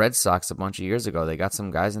the Red Sox a bunch of years ago. They got some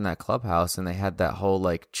guys in that clubhouse, and they had that whole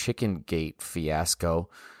like chicken gate fiasco,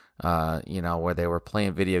 where they were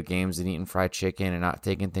playing video games and eating fried chicken and not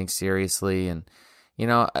taking things seriously. And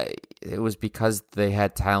it was because they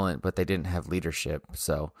had talent, but they didn't have leadership.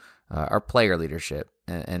 So, or player leadership.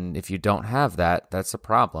 And if you don't have that, that's a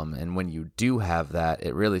problem. And when you do have that,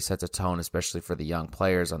 it really sets a tone, especially for the young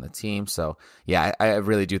players on the team. So, yeah, I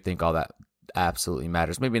really do think all that absolutely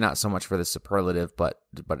matters. Maybe not so much for the superlative, but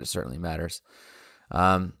it certainly matters.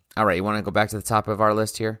 All right, you want to go back to the top of our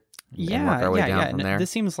list here? And work our way down from there? This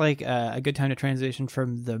seems like a good time to transition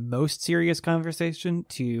from the most serious conversation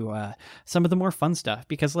to some of the more fun stuff.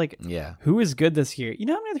 Because, who is good this year? You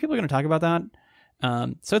know how many other people are going to talk about that?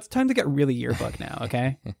 So it's time to get really yearbook now,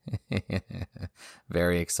 okay?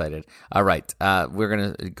 Very excited. All right, we're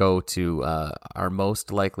going to go to our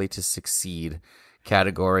most likely to succeed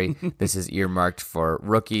category. This is earmarked for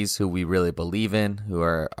rookies who we really believe in, who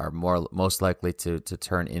are most likely to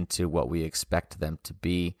turn into what we expect them to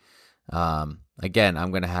be. Again, I'm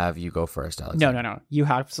going to have you go first, Alex. No. You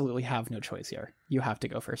absolutely have no choice here. You have to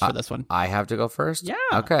go first for this one. I have to go first? Yeah.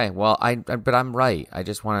 Okay. Well, but I'm right. I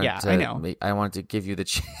just wanted to. I know. I wanted to give you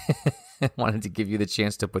the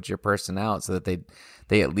chance to put your person out so that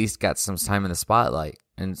they at least got some time in the spotlight,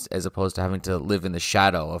 and as opposed to having to live in the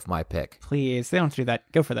shadow of my pick. Please, they don't have to do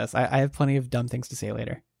that. Go for this. I have plenty of dumb things to say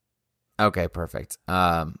later. Okay, perfect.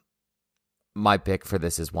 My pick for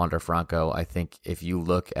this is Wander Franco. I think if you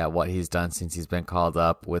look at what he's done since he's been called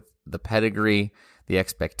up, with the pedigree, the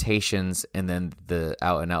expectations, and then the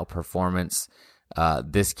out-and-out performance,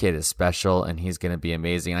 this kid is special, and he's going to be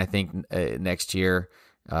amazing. And I think next year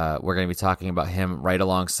we're going to be talking about him right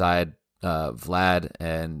alongside Vlad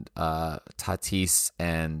and Tatis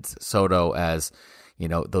and Soto as,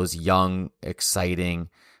 those young, exciting,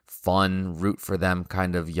 fun, root for them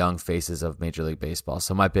kind of young faces of Major League Baseball.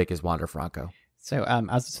 So my pick is Wander Franco. So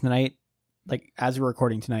as of tonight, like as we're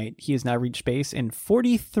recording tonight, he has now reached base in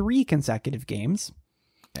 43 consecutive games.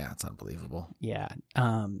 Yeah, it's unbelievable. Yeah.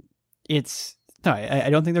 I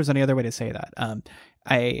don't think there's any other way to say that.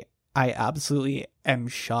 I absolutely am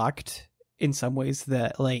shocked in some ways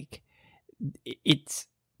that like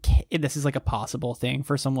this is like a possible thing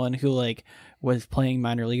for someone who like was playing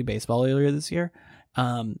minor league baseball earlier this year.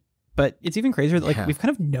 But it's even crazier that like we've kind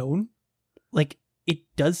of known, like it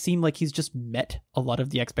does seem like he's just met a lot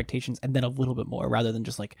of the expectations and then a little bit more, rather than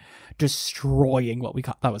just like destroying what we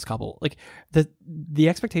thought was Kabul. Like the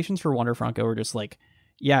expectations for Wander Franco were just like,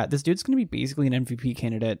 yeah, this dude's going to be basically an MVP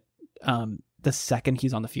candidate the second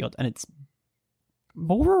he's on the field, and it's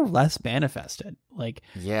more or less manifested. Like,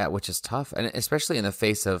 yeah, which is tough, and especially in the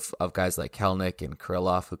face of guys like Kelenic and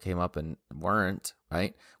Krylov who came up and weren't,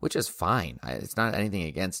 right, which is fine. It's not anything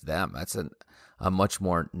against them. That's a much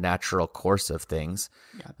more natural course of things.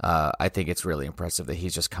 Yeah. I think it's really impressive that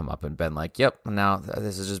he's just come up and been like, yep, now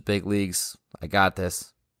this is just big leagues, I got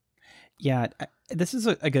this. Yeah, this is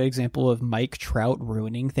a good example of Mike Trout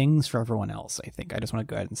ruining things for everyone else, I think. I just want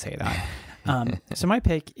to go ahead and say that. So my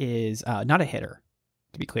pick is not a hitter,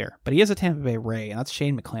 to be clear, but he is a Tampa Bay Ray, and that's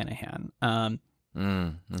Shane McClanahan. I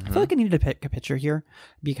feel like I needed to pick a pitcher here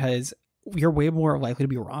because you're way more likely to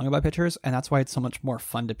be wrong about pitchers, and that's why it's so much more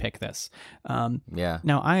fun to pick this.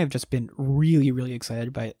 Now, I have just been really, really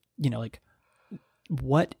excited by, like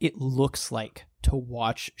what it looks like to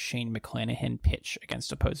watch Shane McClanahan pitch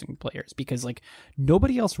against opposing players, because like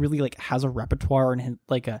nobody else really like has a repertoire and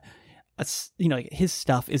like like his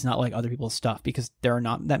stuff is not like other people's stuff, because there are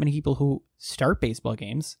not that many people who start baseball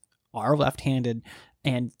games, are left-handed,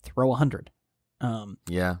 and throw 100.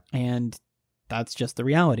 And that's just the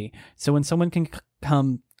reality. So when someone can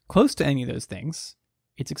come close to any of those things,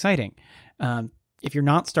 it's exciting. If you're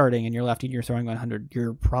not starting and you're lefty and you're throwing 100,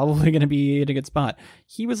 you're probably going to be in a good spot.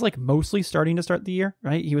 He was like mostly starting to start the year,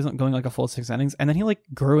 right? He wasn't going like a full 6 innings, and then he like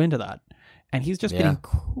grew into that, and he's just been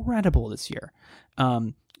incredible this year.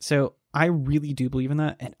 So I really do believe in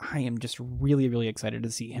that, and I am just really, really excited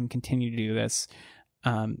to see him continue to do this.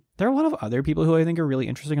 There are a lot of other people who I think are really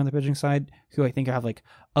interesting on the pitching side, who I think have like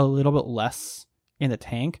a little bit less in the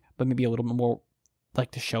tank, but maybe a little bit more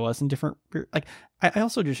like to show us in different, like I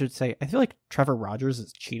also just should say, I feel like Trevor Rogers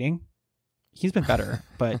is cheating. He's been better,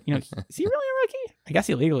 but is he really a rookie? I guess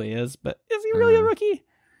he legally is, but is he really a rookie?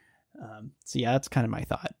 So yeah, that's kind of my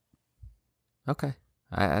thought. Okay.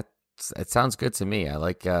 It sounds good to me. I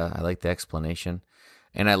like the explanation,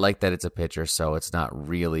 and I like that it's a pitcher, so it's not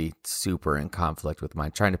really super in conflict with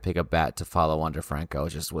mine. Trying to pick a bat to follow Wander Franco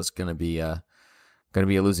just was going to be a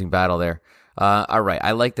losing battle there. All right,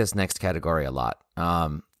 I like this next category a lot.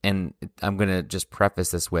 And I'm going to just preface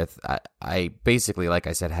this with, I basically, like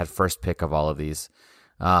I said, had first pick of all of these.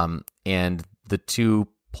 And the two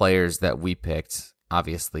players that we picked,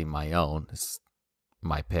 obviously my own, is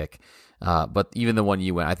my pick. But even the one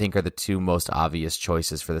you went, I think are the two most obvious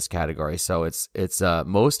choices for this category. So it's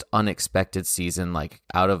most unexpected season, like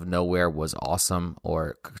out of nowhere was awesome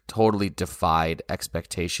or totally defied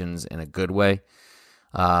expectations in a good way.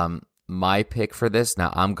 My pick for this,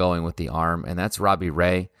 now I'm going with the arm, and that's Robbie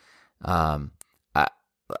Ray.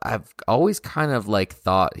 I've always kind of like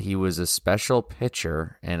thought he was a special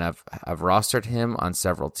pitcher, and I've rostered him on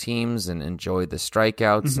several teams and enjoyed the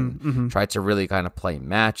strikeouts and tried to really kind of play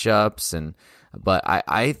matchups. But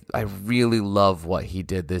I really love what he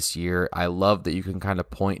did this year. I love that you can kind of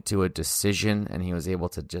point to a decision and he was able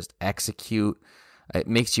to just execute. It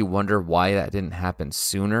makes you wonder why that didn't happen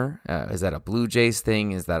sooner. Is that a Blue Jays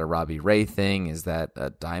thing? Is that a Robbie Ray thing? Is that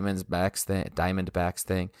a Diamondbacks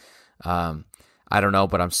thing? I don't know,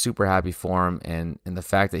 but I'm super happy for him, and the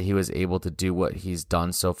fact that he was able to do what he's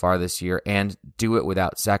done so far this year and do it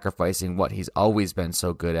without sacrificing what he's always been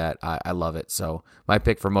so good at, I love it. So my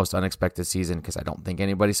pick for most unexpected season, because I don't think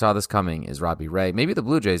anybody saw this coming, is Robbie Ray. Maybe the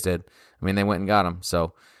Blue Jays did. I mean, they went and got him.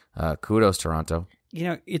 So kudos, Toronto.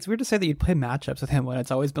 It's weird to say that you'd play matchups with him when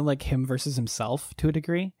it's always been like him versus himself to a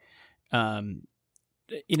degree.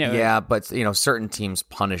 Yeah, but certain teams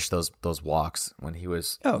punish those walks when he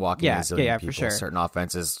was walking a zillion people. For sure. Certain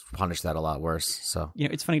offenses punish that a lot worse. So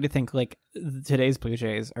it's funny to think like today's Blue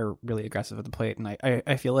Jays are really aggressive at the plate, and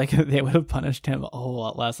I feel like they would have punished him a whole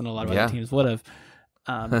lot less than a lot of other teams would have.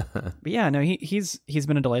 But yeah, no, he's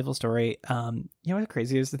been a delightful story. What's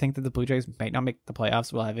crazy is to think that the Blue Jays might not make the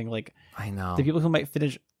playoffs while having like the people who might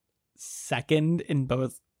finish second in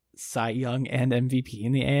both Cy Young and MVP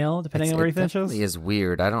in the AL, depending on where he finishes. It definitely is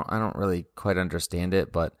weird. I don't really quite understand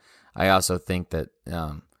it, but I also think that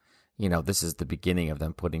this is the beginning of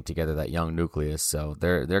them putting together that young nucleus, so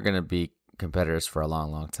they're going to be competitors for a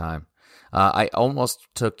long, long time. I almost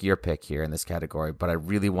took your pick here in this category, but I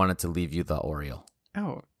really wanted to leave you the Oriole.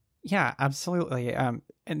 Oh, yeah, absolutely. And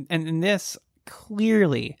in this,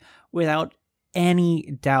 clearly, without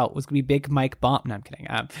any doubt, was going to be Big Mike Bauman. No, I'm kidding.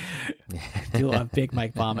 I do love Big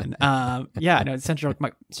Mike Bauman. Yeah, no, it's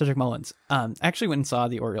Cedric Mullins. I actually went and saw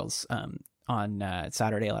the Orioles on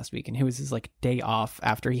Saturday last week, and it was his like day off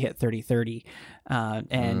after he hit 30-30.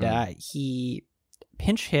 He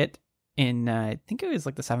pinch hit in, I think it was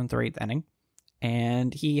like the 7th or 8th inning,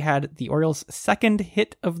 and he had the Orioles' second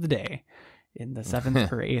hit of the day in the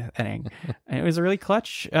 7th or 8th inning. And it was a really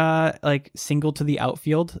clutch, like single to the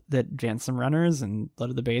outfield that advanced some runners and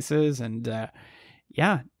loaded the bases. And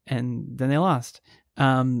yeah, and then they lost.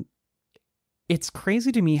 It's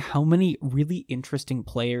crazy to me how many really interesting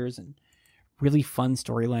players and really fun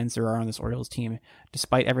storylines there are on this Orioles team,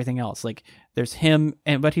 despite everything else. Like there's him,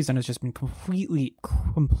 and what he's done has just been completely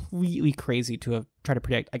crazy to have tried to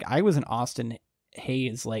predict. Like I was in Austin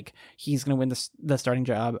Hayes, like he's going to win the starting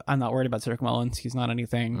job. I'm not worried about Cedric Mullins. He's not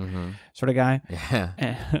anything sort of guy.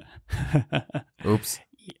 Yeah. Oops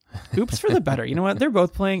for the better. You know what? They're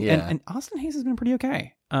both playing, and Austin Hayes has been pretty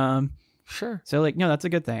okay. Sure. So like, no, that's a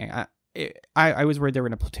good thing. I was worried they were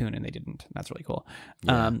in a platoon and they didn't. That's really cool.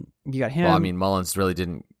 Yeah. You got him. Well, I mean, Mullins really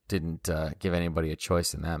didn't give anybody a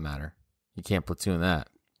choice in that matter. You can't platoon that.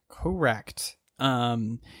 Correct.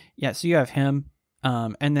 Yeah. So you have him.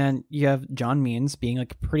 And then you have John Means being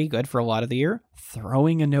like pretty good for a lot of the year,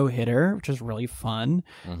 throwing a no-hitter, which is really fun.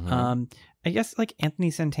 I guess like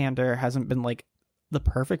Anthony Santander hasn't been like the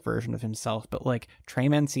perfect version of himself, but like Trey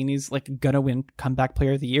Mancini's like gonna win comeback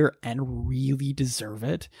player of the year and really deserve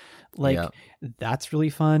it. Like that's really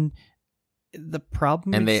fun. The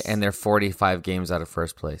problem is they're 45 games out of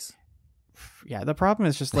first place. Yeah, the problem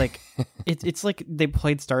is just like it's like they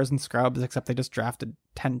played stars and scrubs, except they just drafted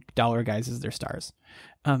 $10 guys as their stars.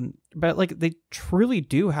 But like they truly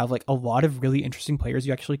do have like a lot of really interesting players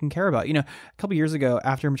you actually can care about. You know, a couple years ago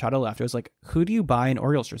after Machado left, it was like, who do you buy an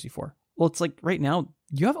Orioles jersey for? Well, it's like right now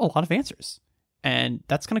you have a lot of answers, and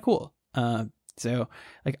that's kind of cool. So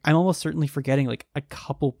like I'm almost certainly forgetting like a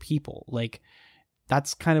couple people. Like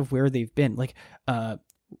that's kind of where they've been. Like I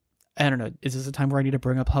don't know, is this a time where I need to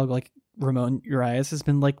bring up how like Ramon Urias has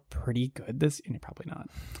been like pretty good this year? Probably not.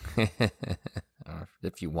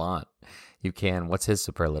 If you want, you can. What's his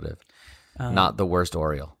superlative? Not the worst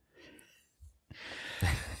Oriole.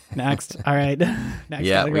 Next. All right. Next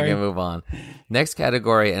category. We can move on. Next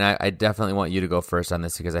category, and I definitely want you to go first on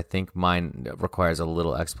this because I think mine requires a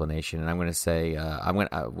little explanation. And I'm going to say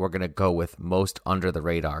we're going to go with most under the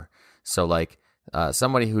radar. So like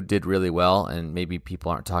somebody who did really well and maybe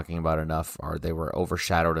people aren't talking about enough, or they were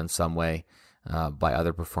overshadowed in some way by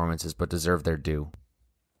other performances, but deserve their due.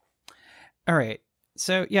 All right.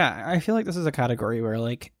 So yeah, I feel like this is a category where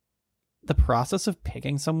like the process of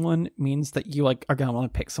picking someone means that you like are going to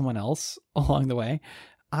want to pick someone else along the way.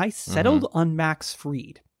 I settled on Max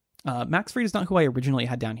Fried. Max Fried is not who I originally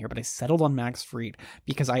had down here, but I settled on Max Fried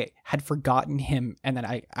because I had forgotten him. And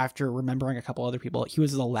then after remembering a couple other people, he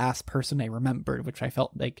was the last person I remembered, which I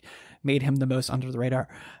felt like made him the most under the radar.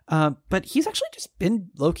 But he's actually just been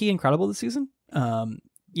low-key incredible this season.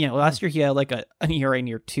 You know, last year he had like an ERA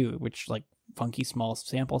near 2, which like funky small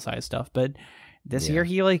sample size stuff. But this year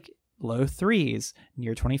he like low 3s,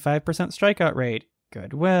 near 25% strikeout rate,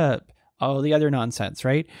 good whip, all the other nonsense,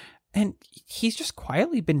 right? And he's just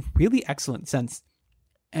quietly been really excellent since.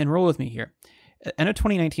 And roll with me here. In a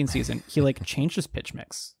 2019 season, he like changed his pitch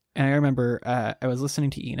mix. And I remember I was listening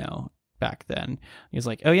to Eno back then. He was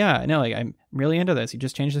like, "Oh yeah, no, like I'm really into this. He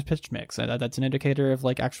just changed his pitch mix. That's an indicator of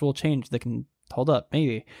like actual change that can hold up,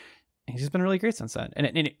 maybe." And he's just been really great since then.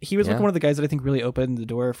 And he was like one of the guys that I think really opened the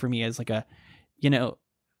door for me as like a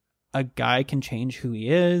guy can change who he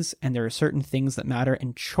is, and there are certain things that matter,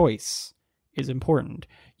 and choice is important.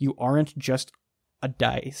 You aren't just a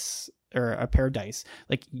dice or a pair of dice.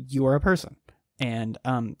 Like you are a person. And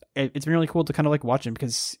it's been really cool to kind of like watch him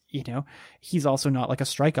because, you know, he's also not like a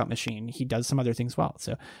strikeout machine. He does some other things well.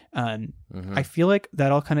 So I feel like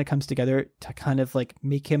that all kind of comes together to kind of like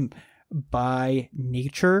make him by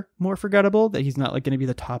nature more forgettable, that he's not like going to be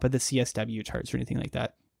the top of the CSW charts or anything like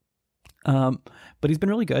that. But he's been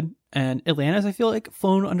really good. And Atlanta's, I feel like,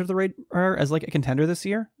 flown under the radar as like a contender this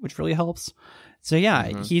year, which really helps. So yeah,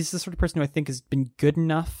 he's the sort of person who I think has been good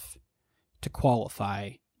enough to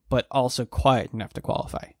qualify, but also quiet enough to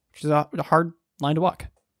qualify, which is a hard line to walk.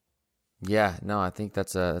 Yeah, no, I think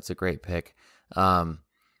that's a great pick.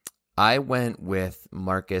 I went with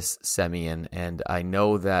Marcus Semien, and I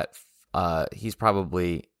know that he's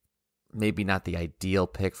probably maybe not the ideal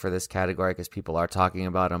pick for this category because people are talking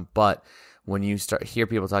about him. But when you hear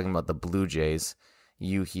people talking about the Blue Jays,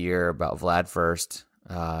 you hear about Vlad first.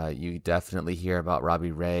 You definitely hear about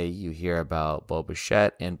Robbie Ray. You hear about Bo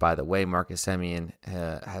Bichette. And by the way, Marcus Semien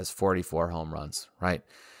has 44 home runs, right?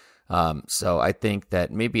 So I think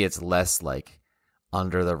that maybe it's less like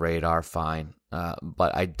under the radar, fine.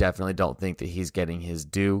 But I definitely don't think that he's getting his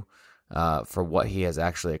due for what he has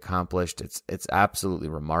actually accomplished. It's absolutely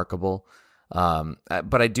remarkable.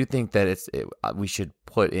 But I do think that we should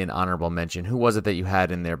put in honorable mention. Who was it that you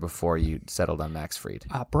had in there before you settled on Max Fried?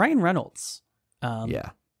 Bryan Reynolds. Yeah.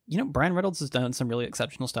 Bryan Reynolds has done some really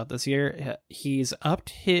exceptional stuff this year. He's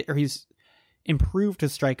he's improved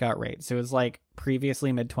his strikeout rate. So it was like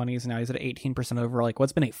previously mid-20s, and now he's at 18% overall. Like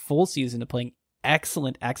what's been a full season of playing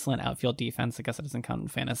excellent outfield defense. I guess it doesn't count in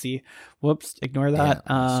fantasy. Whoops, ignore that.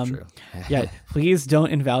 Yeah, that's true. Yeah, please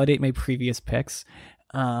don't invalidate my previous picks.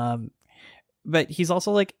 But he's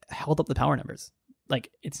also like held up the power numbers. Like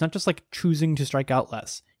it's not just like choosing to strike out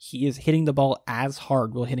less. He is hitting the ball as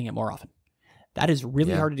hard while hitting it more often. That is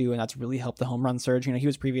really hard to do, and that's really helped the home run surge. He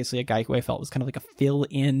was previously a guy who I felt was kind of like a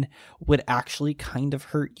fill-in, would actually kind of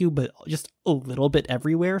hurt you, but just a little bit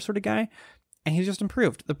everywhere sort of guy. And he's just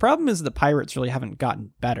improved. The problem is the Pirates really haven't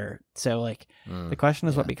gotten better. So, like, the question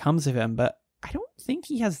is what becomes of him. But I don't think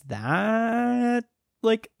he has that,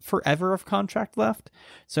 like, forever of contract left.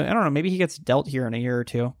 So, I don't know. Maybe he gets dealt here in a year or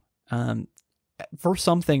two for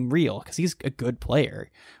something real, because he's a good player.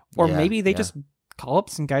 Or maybe they just call up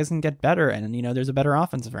some guys and get better, and there's a better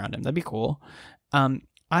offensive around him. That'd be cool.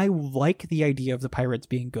 I like the idea of the Pirates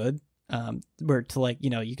being good, where to like,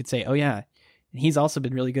 you could say, oh yeah, and he's also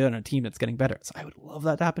been really good on a team that's getting better. So I would love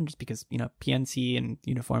that to happen, just because, PNC and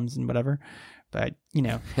uniforms and whatever. But,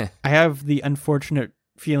 I have the unfortunate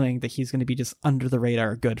feeling that he's going to be just under the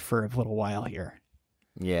radar good for a little while here.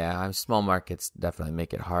 Yeah, small markets definitely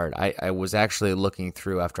make it hard. I was actually looking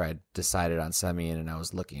through after I decided on Semien, and I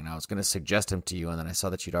was going to suggest him to you, and then I saw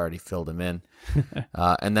that you'd already filled him in.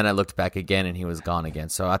 And then I looked back again, and he was gone again.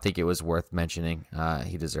 So I think it was worth mentioning.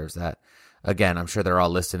 He deserves that. Again, I'm sure they're all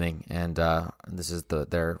listening, and this is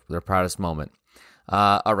their proudest moment.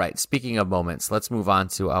 All right, speaking of moments, let's move on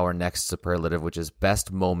to our next superlative, which is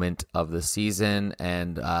best moment of the season.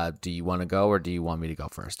 And do you want to go, or do you want me to go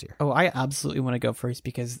first here? Oh, I absolutely want to go first,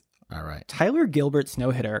 because all right, Tyler Tyler Gilbert's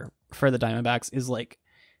no-hitter for the Diamondbacks is like,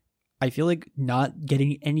 I feel like not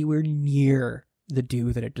getting anywhere near the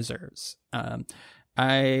due that it deserves.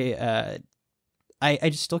 I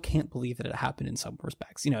just still can't believe that it happened in some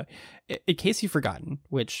respects. In case you've forgotten,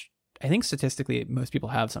 which I think statistically most people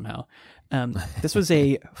have somehow, this was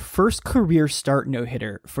a first career start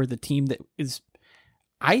no-hitter for the team that is,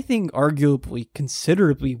 I think, arguably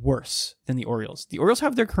considerably worse than the Orioles. The Orioles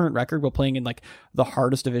have their current record while playing in like the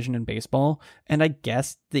hardest division in baseball, and I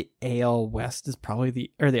guess the AL West is probably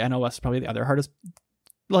the NL West is probably the other hardest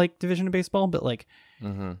like division in baseball. But like,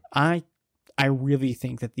 I really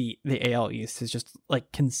think that the AL East is just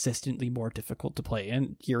like consistently more difficult to play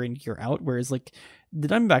in year out, whereas like the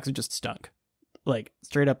Diamondbacks have just stunk. Like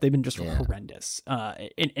straight up, they've been just horrendous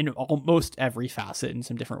in almost every facet in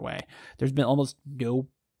some different way. There's been almost no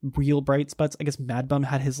real bright spots. I guess Mad Bum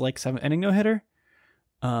had his like 7th inning no-hitter.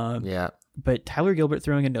 But Tyler Gilbert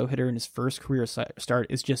throwing a no-hitter in his first career start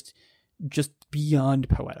is just beyond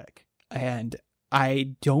poetic. And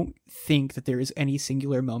I don't think that there is any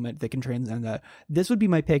singular moment that can transcend that. This would be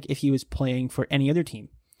my pick if he was playing for any other team.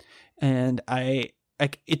 And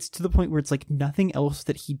it's to the point where it's like nothing else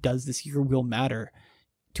that he does this year will matter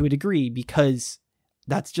to a degree, because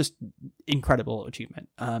that's just incredible achievement.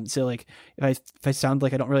 So like if I sound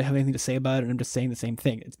like I don't really have anything to say about it and I'm just saying the same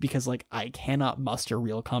thing, it's because like I cannot muster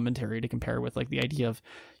real commentary to compare with like the idea of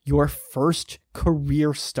your first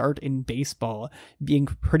career start in baseball being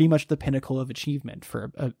pretty much the pinnacle of achievement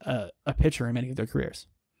for a pitcher in many of their careers.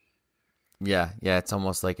 Yeah, it's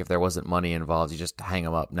almost like if there wasn't money involved, you just hang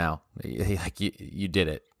them up now. Like you did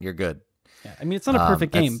it. You're good. Yeah, I mean, it's not a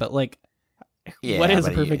perfect game, but like, what is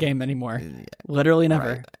a perfect game anymore? Literally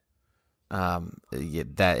never. Right.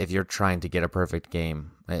 That if you're trying to get a perfect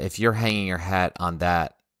game, if you're hanging your hat on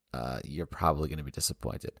that, you're probably going to be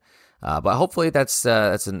disappointed. But hopefully that's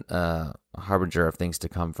a harbinger of things to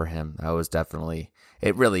come for him.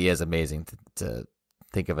 It really is amazing to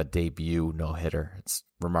think of a debut no-hitter. It's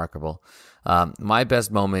remarkable. My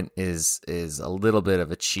best moment is a little bit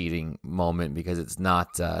of a cheating moment, because it's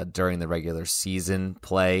not during the regular season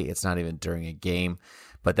play. It's not even during a game.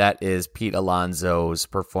 But that is Pete Alonso's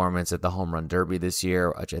performance at the Home Run Derby this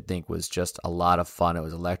year, which I think was just a lot of fun. It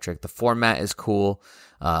was electric. The format is cool.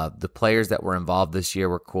 The players that were involved this year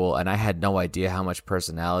were cool. And I had no idea how much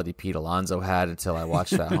personality Pete Alonso had until I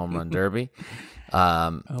watched that Home Run Derby.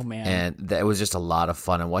 Oh man. And it was just a lot of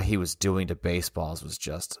fun. And what he was doing to baseballs was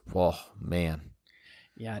just, whoa, man.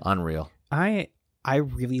 Yeah. Unreal. I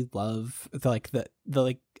really love the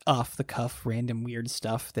like off the cuff random weird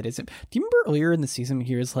stuff that isn't. Do you remember earlier in the season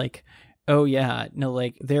he was like, oh yeah, no,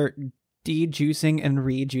 like they're de-juicing and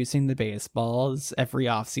re-juicing the baseballs every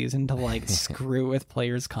offseason to like screw with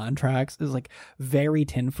players' contracts. Is like very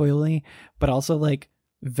tinfoily, but also like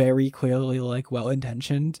very clearly like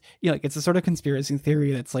well-intentioned. You know, like it's a sort of conspiracy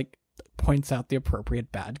theory that's like points out the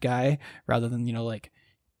appropriate bad guy rather than, you know, like,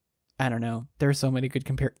 I don't know. There are so many good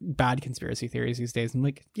bad conspiracy theories these days. I'm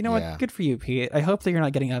like, you know what? Good for you, Pete. I hope that you're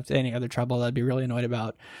not getting up to any other trouble that I'd be really annoyed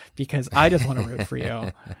about, because I just want to root for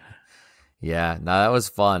you. Yeah, no, that was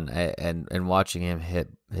fun, and watching him hit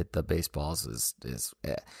the baseballs is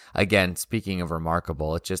again, speaking of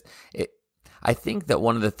remarkable. I think that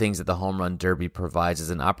one of the things that the home run derby provides is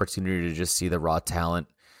an opportunity to just see the raw talent.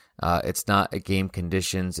 It's not a game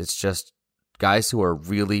conditions; it's just guys who are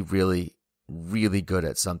really, really, really good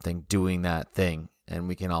at something doing that thing, and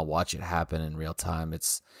we can all watch it happen in real time.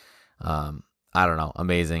 It's I don't know,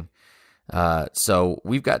 amazing. So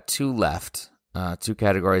we've got two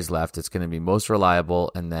categories left. It's going to be most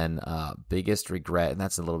reliable and then biggest regret, and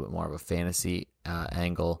that's a little bit more of a fantasy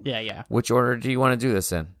angle. Yeah. Which order do you want to do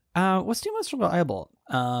this in? Let's do most reliable.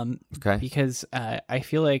 Okay. Because I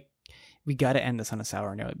feel like we got to end this on a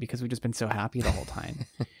sour note because we've just been so happy the whole time.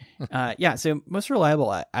 Yeah, so most reliable,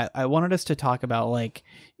 I wanted us to talk about, like,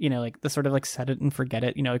 you know, like the sort of like set it and forget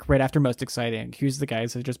it, you know, like right after most exciting, who's the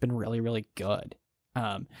guys that have just been really, really good.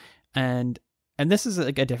 And this is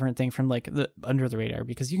like a different thing from like the under the radar,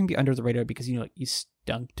 because you can be under the radar because, you know, like you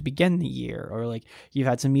stunk to begin the year, or like you've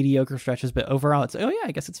had some mediocre stretches, but overall it's like, oh yeah,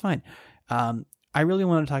 I guess it's fine. I really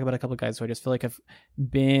want to talk about a couple of guys who I just feel like have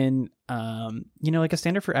been, you know, like a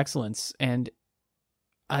standard for excellence. And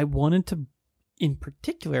I wanted to, in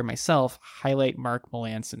particular myself, highlight Mark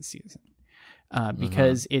Melancon's season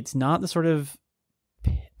because it's not the sort of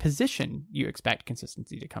position you expect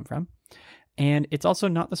consistency to come from. And it's also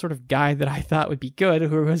not the sort of guy that I thought would be good,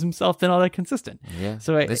 who has himself been all that consistent. Yeah.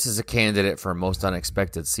 So this is a candidate for most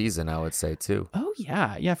unexpected season, I would say, too. Oh,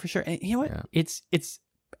 yeah, for sure. And you know what? Yeah. It's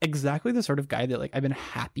exactly the sort of guy that, like, I've been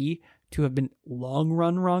happy to have been long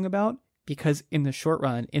run wrong about, because in the short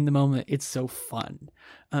run, in the moment, it's so fun.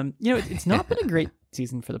 You know, it's not been a great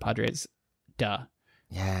season for the Padres. Duh.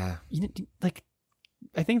 Yeah. You know, like,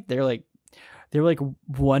 I think they're like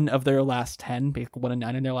one of their last 10, basically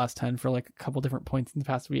 1-9 in their last 10 for like a couple different points in the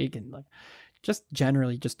past week, and like just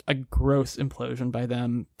generally just a gross implosion by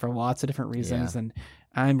them for lots of different reasons. Yeah. And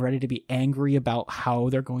I'm ready to be angry about how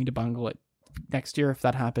they're going to bungle it next year if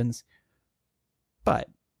that happens. But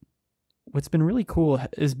what's been really cool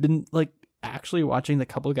has been like actually watching the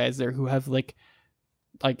couple of guys there who have like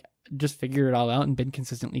just figured it all out and been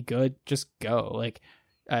consistently good just go. Like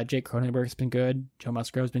Jake Cronenberg's been good, Joe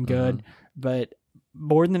Musgrove's been good, but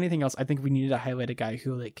more than anything else, I think we needed to highlight a guy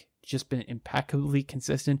who like just been impeccably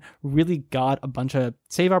consistent, really got a bunch of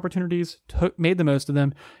save opportunities, made the most of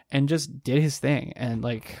them, and just did his thing. And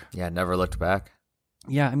like, yeah, never looked back.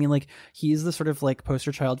 Yeah, I mean, like, he's the sort of like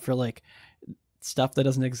poster child for like stuff that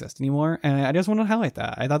doesn't exist anymore, and I just want to highlight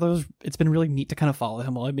that. I thought it's been really neat to kind of follow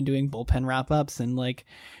him while I've been doing bullpen wrap-ups, and like,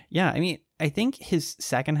 yeah, I mean, I think his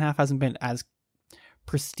second half hasn't been as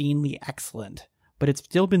pristinely excellent, but it's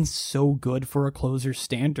still been so good for a closer's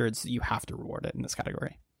standards that you have to reward it in this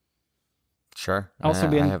category. Sure. Also,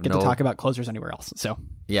 we didn't get to talk about closers anywhere else, so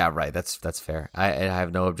yeah, right. That's fair. I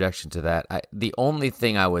have no objection to that. The only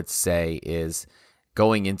thing I would say is,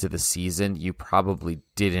 going into the season, you probably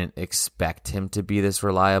didn't expect him to be this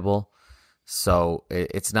reliable. So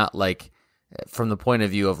it's not like, from the point of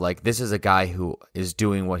view of like, this is a guy who is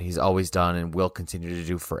doing what he's always done and will continue to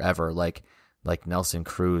do forever, like Nelson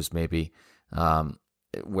Cruz maybe,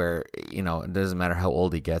 where, you know, it doesn't matter how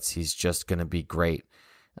old he gets, he's just going to be great.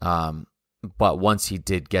 But once he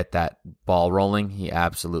did get that ball rolling, he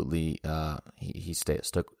absolutely he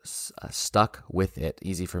stuck with it.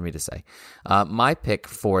 Easy for me to say. My pick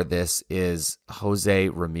for this is Jose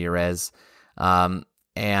Ramirez,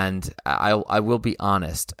 and I will be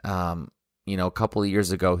honest. You know, a couple of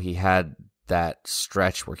years ago, he had that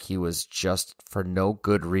stretch where he was just, for no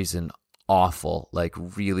good reason, awful, like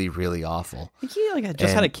really, really awful. I think he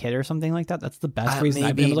just had a kid or something like that. That's the best reason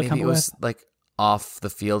I've been able to come up with. Like off the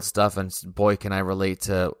field stuff, and boy, can I relate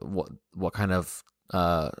to what kind of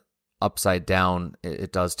upside down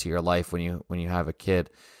it does to your life when you have a kid.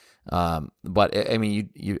 But I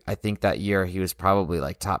mean, I think that year he was probably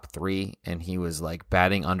like top 3, and he was like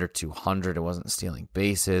batting under 200. It wasn't stealing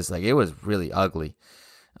bases. Like, it was really ugly.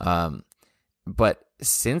 But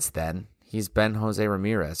since then, he's been Jose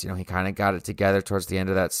Ramirez. He kind of got it together towards the end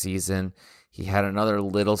of that season. He had another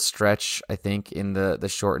little stretch, I think, in the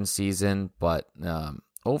shortened season, but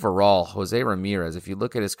overall, Jose Ramirez, if you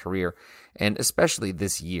look at his career, and especially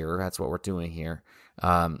this year, that's what we're doing here.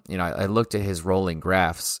 I looked at his rolling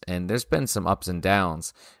graphs, and there's been some ups and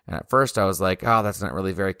downs. And at first, I was like, "Oh, that's not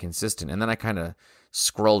really very consistent." And then I kind of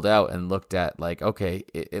scrolled out and looked at like, okay,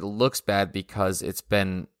 it looks bad because it's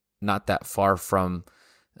been not that far from,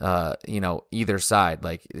 either side.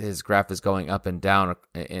 Like his graph is going up and down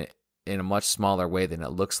in a much smaller way than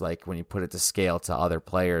it looks like when you put it to scale to other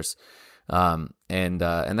players. And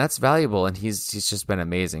that's valuable, and he's just been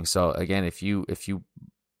amazing. So again, if you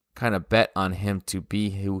kind of bet on him to be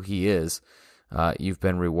who he is, you've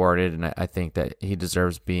been rewarded, and I think that he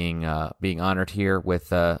deserves being honored here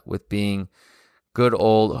with being good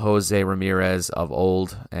old Jose Ramirez of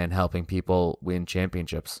old and helping people win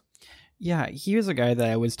championships. Yeah, he was a guy that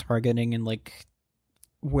I was targeting in like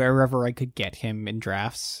wherever I could get him in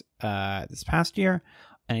drafts this past year.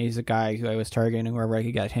 And he's a guy who I was targeting wherever I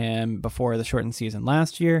could get him before the shortened season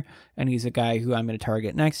last year. And he's a guy who I'm going to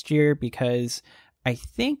target next year because I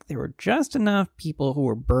think there were just enough people who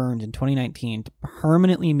were burned in 2019 to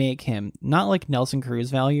permanently make him not like Nelson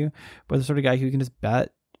Cruz value, but the sort of guy who you can just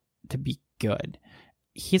bet to be good.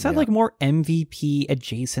 He's had like more MVP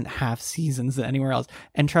adjacent half seasons than anywhere else.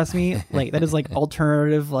 And trust me, like that is like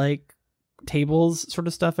alternative like tables sort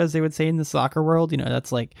of stuff, as they would say in the soccer world.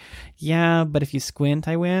 That's like, yeah, but if you squint,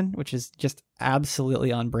 I win, which is just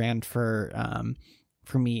absolutely on brand for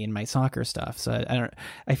me and my soccer stuff. So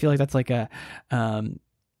I feel like that's like a,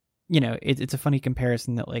 it's a funny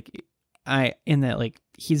comparison that like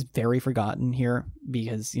he's very forgotten here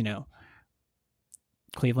because,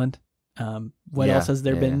 Cleveland. What else has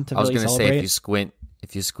there been to really celebrate? I was going to say,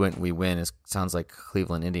 if you squint, we win. It sounds like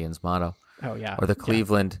Cleveland Indians motto. Oh yeah. Or the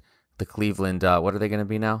Cleveland, what are they going to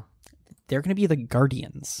be now? They're going to be the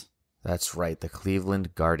Guardians. That's right. The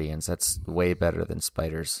Cleveland Guardians. That's way better than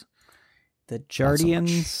Spiders. The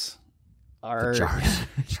Jardians are...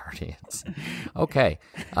 Jardians. Okay.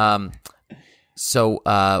 So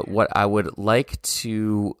what I would like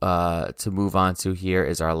to move on to here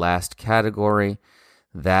is our last category.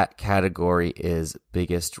 That category is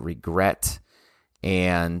biggest regret.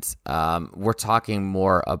 And we're talking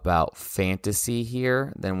more about fantasy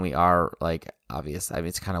here than we are like obvious. I mean,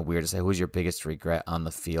 it's kind of weird to say who's your biggest regret on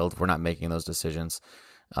the field. We're not making those decisions.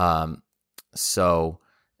 So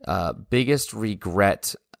biggest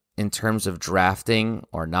regret in terms of drafting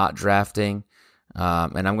or not drafting.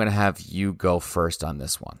 And I'm going to have you go first on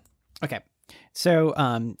this one. Okay.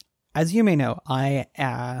 So as you may know, I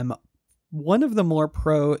am one of the more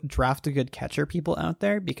pro draft a good catcher people out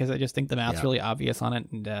there because I just think the math's really obvious on it.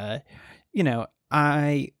 And,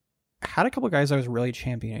 I had a couple of guys I was really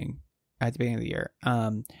championing at the beginning of the year.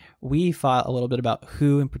 We fought a little bit about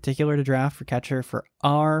who in particular to draft for catcher for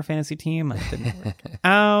our fantasy team. It didn't work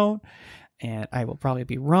out. And I will probably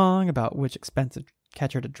be wrong about which expensive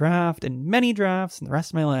catcher to draft in many drafts in the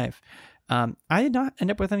rest of my life. I did not end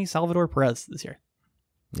up with any Salvador Perez this year.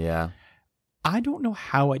 Yeah. I don't know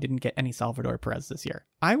how I didn't get any Salvador Perez this year.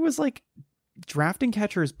 I was like drafting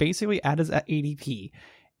catchers basically at ADP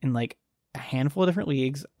in like a handful of different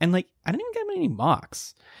leagues. And like, I didn't even get any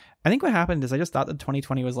mocks. I think what happened is I just thought that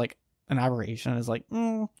 2020 was like an aberration. I was like,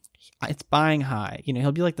 it's buying high.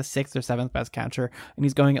 He'll be like the 6th or 7th best catcher and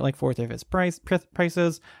he's going at like 4th or 5th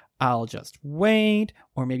prices. I'll just wait,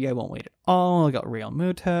 or maybe I won't wait at all. I got Real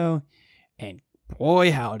Muto, and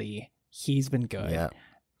boy howdy, he's been good.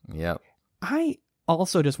 Yep. I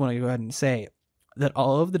also just want to go ahead and say that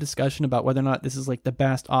all of the discussion about whether or not this is like the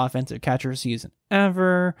best offensive catcher season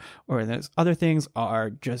ever, or those other things are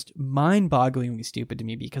just mind-bogglingly stupid to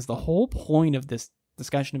me, because the whole point of this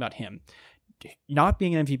discussion about him not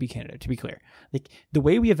being an MVP candidate, to be clear, like the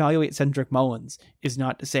way we evaluate Cedric Mullins is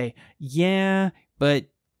not to say, yeah, but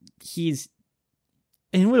he's,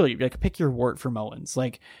 and literally like pick your word for Mullins.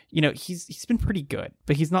 Like, he's been pretty good,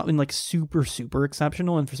 but he's not been like super, super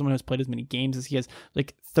exceptional. And for someone who's played as many games as he has,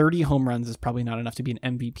 like 30 home runs is probably not enough to be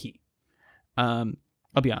an MVP. I'll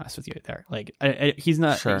be honest with you there. Like he's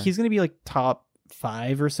not, sure. He's going to be like top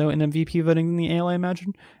 5 or so in MVP voting in the AL, I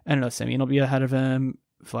imagine. I don't know. Semien will be ahead of him.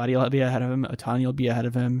 Vladdy will be ahead of him. Ohtani will be ahead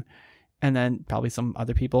of him. And then probably some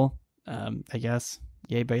other people, I guess.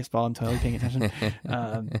 Yay, baseball. I'm totally paying attention.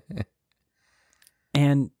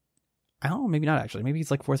 And I don't know, maybe not actually. Maybe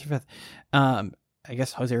he's like 4th or 5th. I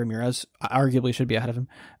guess Jose Ramirez arguably should be ahead of him,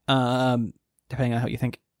 depending on how you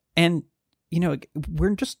think. And,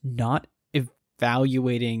 we're just not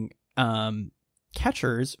evaluating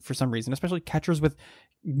catchers, for some reason, especially catchers with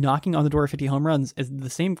knocking on the door of 50 home runs, is the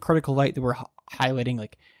same critical light that we're highlighting,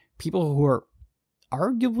 like people who are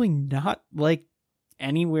arguably not like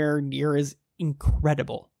anywhere near as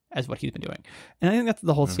incredible as what he's been doing. And I think that's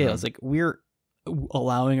the whole scale. It's like we're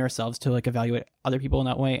allowing ourselves to like evaluate other people in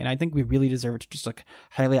that way, and I think we really deserve to just like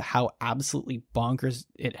highlight how absolutely bonkers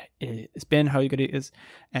it's been, how good it is.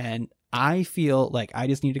 And I feel like I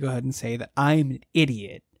just need to go ahead and say that I'm an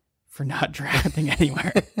idiot for not drafting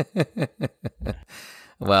anywhere.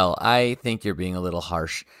 Well, I think you're being a little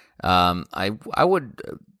harsh. I would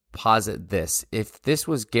posit this: if this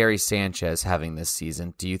was Gary Sanchez having this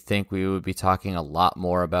season, do you think we would be talking a lot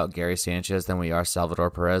more about Gary Sanchez than we are Salvador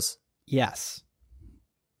Perez? Yes.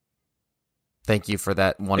 Thank you for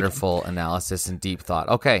that wonderful analysis and deep thought.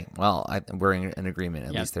 Okay, well, we're in agreement.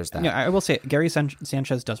 At least there's that. Yeah, I will say Gary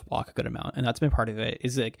Sanchez does walk a good amount, and that's been part of it.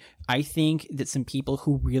 Is like I think that some people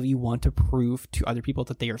who really want to prove to other people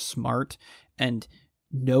that they are smart and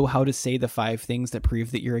know how to say the 5 things that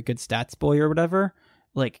prove that you're a good stats boy or whatever,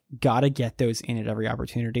 like gotta get those in at every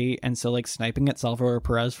opportunity. And so like sniping at Salvador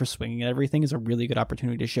Perez for swinging at everything is a really good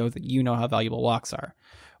opportunity to show that you know how valuable walks are,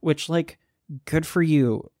 which like good for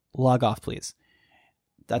you. Log off, please.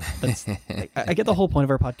 That's like, I get the whole point of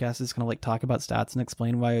our podcast is kind of like talk about stats and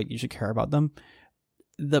explain why you should care about them.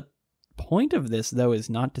 The point of this though is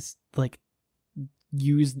not to like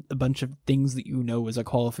use a bunch of things that you know as a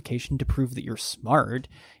qualification to prove that you're smart.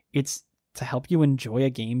 It's to help you enjoy a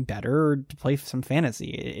game better or to play some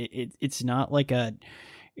fantasy. It's not like a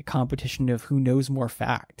competition of who knows more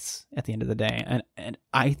facts at the end of the day. And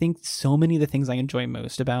I think so many of the things I enjoy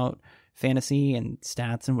most about fantasy and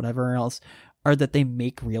stats and whatever else are that they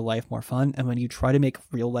make real life more fun. And when you try to make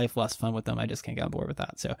real life less fun with them, I just can't get on board with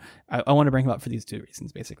that. So I want to bring them up for these 2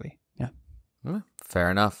 reasons, basically. Yeah.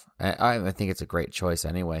 Fair enough. I think it's a great choice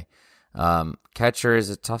anyway. Catcher is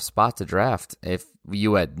a tough spot to draft. If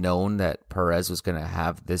you had known that Perez was going to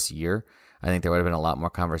have this year, I think there would have been a lot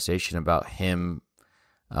more conversation about him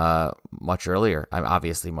much earlier.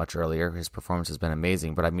 Obviously much earlier. His performance has been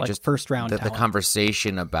amazing, but I mean, like just first round the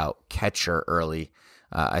conversation about catcher early,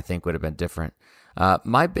 I think would have been different.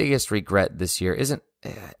 My biggest regret this year isn't.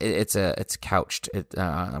 It's couched.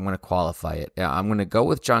 I'm going to qualify it. I'm going to go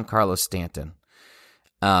with Giancarlo Stanton.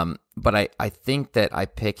 But I think that I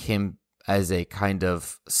pick him as a kind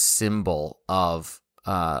of symbol of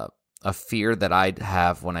a fear that I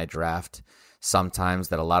have when I draft sometimes,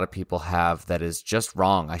 that a lot of people have, that is just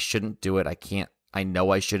wrong. I shouldn't do it. I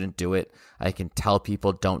know I shouldn't do it. I can tell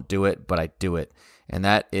people don't do it, but I do it. And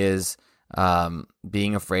that is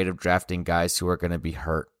being afraid of drafting guys who are going to be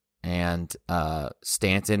hurt. And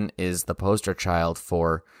Stanton is the poster child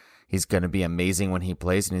for he's going to be amazing when he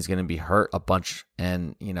plays, and he's going to be hurt a bunch.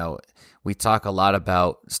 And, you know, we talk a lot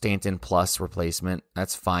about Stanton plus replacement.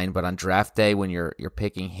 That's fine. But on draft day, when you're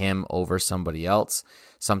picking him over somebody else,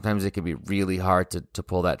 sometimes it can be really hard to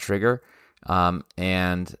pull that trigger.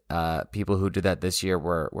 And people who did that this year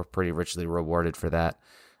were pretty richly rewarded for that.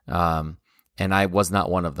 And I was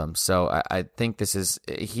not one of them. So I think this is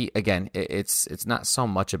it's not so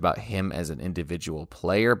much about him as an individual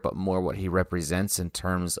player, but more what he represents in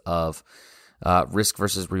terms of risk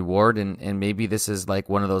versus reward. And maybe this is like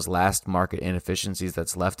one of those last market inefficiencies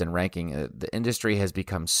that's left in ranking. The industry has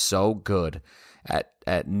become so good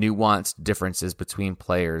at nuanced differences between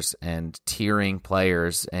players and tiering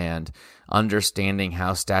players and understanding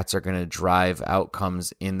how stats are going to drive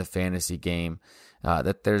outcomes in the fantasy game,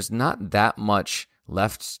 that there's not that much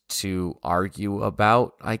left to argue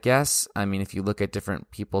about, I guess. I mean, if you look at different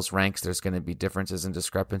people's ranks, there's going to be differences and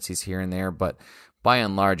discrepancies here and there, but by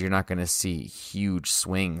and large, you're not going to see huge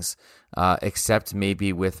swings, except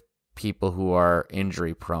maybe with people who are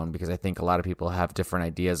injury prone, because I think a lot of people have different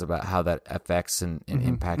ideas about how that affects and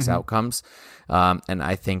impacts outcomes. And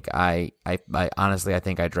I think I honestly, I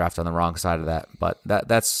think I draft on the wrong side of that, but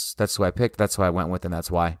that's who I picked. That's who I went with. And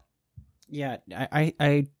that's why. Yeah.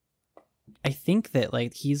 I think that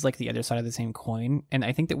like, he's like the other side of the same coin. And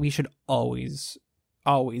I think that we should always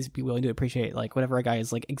be willing to appreciate like whatever a guy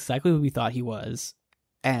is like exactly who we thought he was.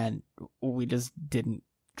 And we just didn't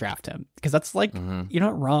draft him, because that's like, you're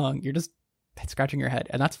not wrong. You're just scratching your head,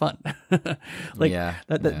 and that's fun. Like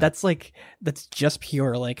that's like, that's just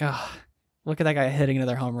pure like, oh, look at that guy hitting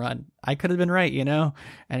another home run. I could have been right, you know?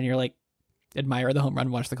 And you're like, admire the home run,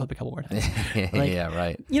 watch the clip a couple more times. Like, yeah,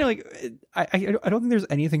 right. You know, like I don't think there's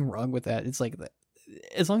anything wrong with that. It's like,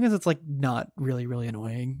 as long as it's like not really, really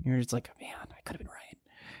annoying, you're just like, man, I could have been right.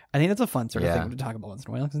 I think that's a fun sort of thing to talk about once in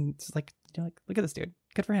a while. It's like, you know, like, look at this dude.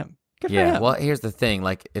 Good for him. Well, here's the thing.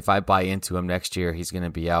 Like, if I buy into him next year, he's going to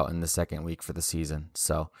be out in the second week for the season.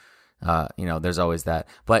 So There's always that.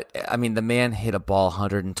 But I mean, the man hit a ball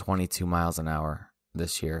 122 miles an hour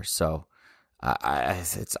this year, so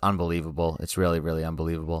it's unbelievable. It's really, really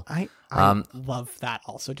unbelievable. I love that.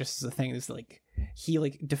 Also, just as a thing, is like he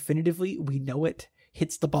definitively, we know it,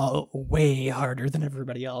 hits the ball way harder than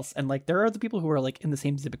everybody else, and like there are other people who are like in the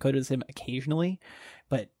same zip code as him occasionally,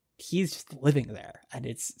 but he's just living there, and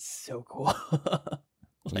it's so cool.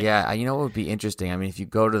 Yeah, what would be interesting? I mean, if you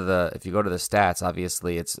go to the stats,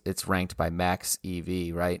 obviously it's ranked by max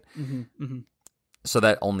EV, right? Mm-hmm, mm-hmm. So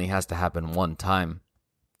that only has to happen one time.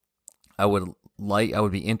 I would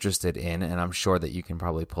be interested in, and I'm sure that you can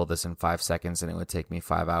probably pull this in 5 seconds, and it would take me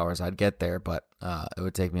 5 hours. I'd get there, but it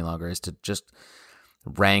would take me longer. Is to just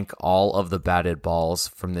rank all of the batted balls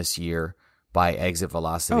from this year by exit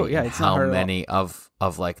velocity. Oh yeah, it's how many of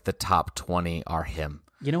like the top 20 are him?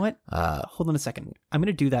 You know what? Hold on a second. I'm going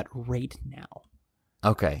to do that right now.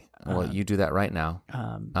 Okay. Well, you do that right now.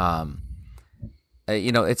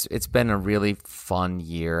 It's been a really fun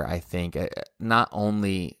year, I think, not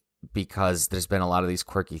only because there's been a lot of these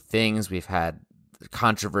quirky things. We've had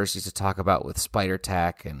controversies to talk about with Spider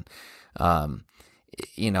Tack and,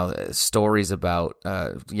 stories about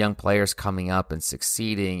young players coming up and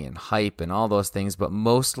succeeding and hype and all those things. But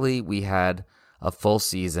mostly we had a full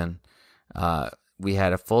season. We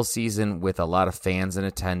had a full season with a lot of fans in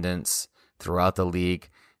attendance throughout the league.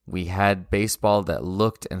 We had baseball that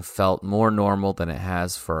looked and felt more normal than it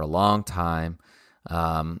has for a long time.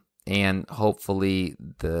 And hopefully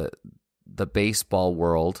the baseball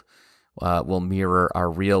world will mirror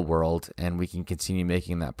our real world, and we can continue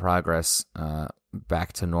making that progress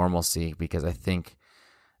back to normalcy, because I think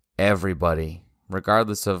everybody,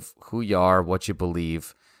 regardless of who you are, what you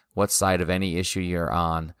believe, what side of any issue you're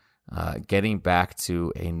on, getting back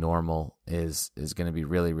to a normal is going to be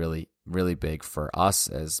really, really, really big for us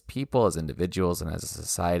as people, as individuals, and as a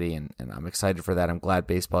society. And I'm excited for that. I'm glad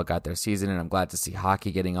baseball got their season, and I'm glad to see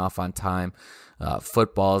hockey getting off on time.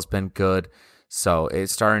 Football has been good. So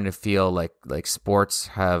it's starting to feel like sports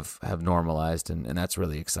have normalized, and that's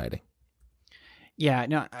really exciting. Yeah,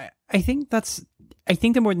 no, I think that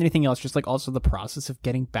more than anything else, just like also the process of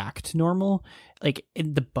getting back to normal, like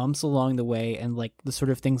the bumps along the way and like the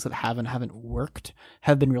sort of things that have and haven't worked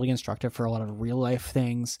have been really instructive for a lot of real life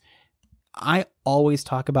things. I always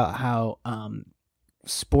talk about how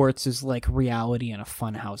sports is like reality in a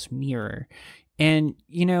funhouse mirror. And,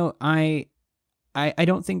 I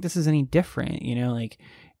don't think this is any different, like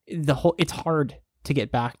it's hard to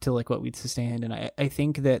get back to like what we'd sustained. And I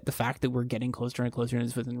think that the fact that we're getting closer and closer and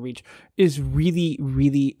is within reach is really,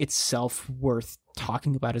 really itself worth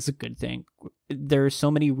talking about as a good thing. There are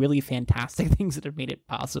so many really fantastic things that have made it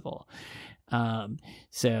possible.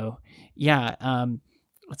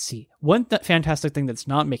 Let's see. One fantastic thing that's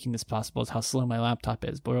not making this possible is how slow my laptop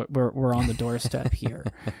is. But we're on the doorstep here.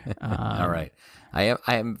 All right. I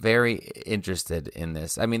am very interested in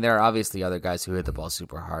this. I mean, there are obviously other guys who hit the ball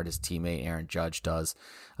super hard. His teammate Aaron Judge does.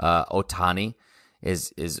 Ohtani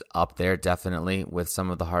is up there definitely with some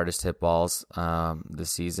of the hardest hit balls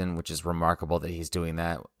this season, which is remarkable that he's doing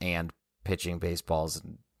that and pitching baseballs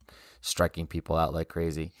and striking people out like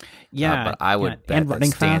crazy. Yeah, but I would bet that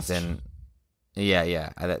Stanton. Fast. Yeah,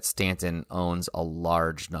 that Stanton owns a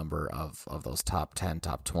large number of those top 10,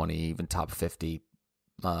 top 20, even top 50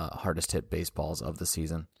 hardest hit baseballs of the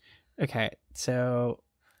season. Okay, so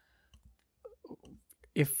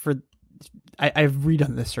I've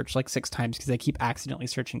redone this search like 6 times because I keep accidentally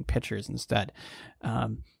searching pitchers instead.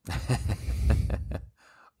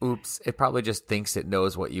 Oops, it probably just thinks it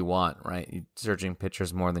knows what you want, right? You're searching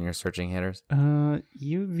pitchers more than you're searching hitters.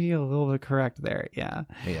 You'd be a little bit correct there, yeah.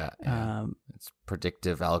 Yeah. Its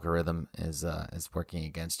predictive algorithm is working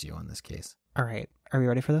against you in this case. All right, are we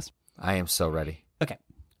ready for this? I am so ready. Okay,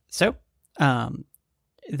 so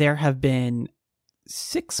there have been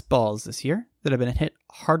 6 balls this year that have been hit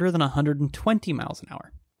harder than 120 miles an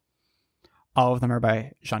hour. All of them are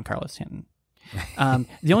by Giancarlo Stanton.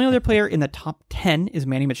 The only other player in the top 10 is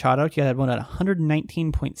Manny Machado. He had one at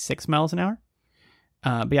 119.6 miles an hour.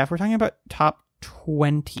 But yeah, if we're talking about top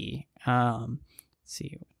 20, let's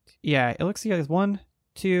see. Yeah, it looks like it's 1,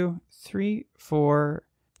 2, 3, 4,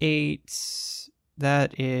 8.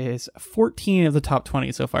 That is 14 of the top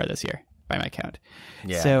 20 so far this year, by my count.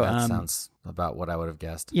 Yeah, so, that sounds about what I would have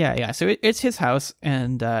guessed. Yeah. So it's his house,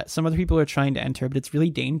 and some other people are trying to enter, but it's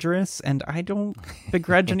really dangerous, and I don't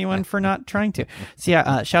begrudge anyone for not trying to. So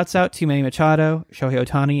yeah, shouts out to Manny Machado, Shohei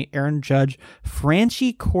Ohtani, Aaron Judge,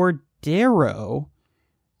 Franchy Cordero,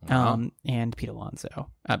 and Pete Alonso.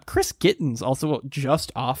 Chris Gittins also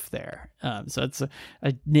just off there. So it's a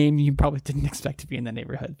name you probably didn't expect to be in the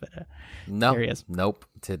neighborhood, but no, there he is. Nope,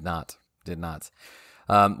 did not.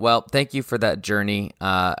 Well, thank you for that journey,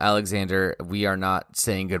 Alexander. We are not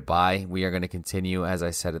saying goodbye. We are going to continue, as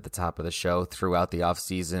I said at the top of the show, throughout the off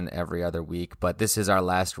season every other week. But this is our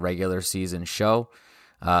last regular season show.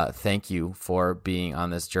 Thank you for being on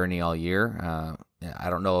this journey all year.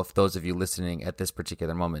 I don't know if those of you listening at this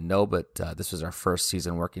particular moment know, but this was our first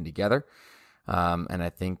season working together, and I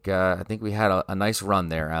think we had a nice run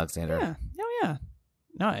there, Alexander. Yeah. Oh yeah.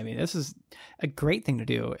 No, I mean, this is a great thing to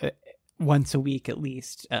do once a week at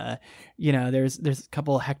least. There's a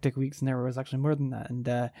couple of hectic weeks in there where it was actually more than that, and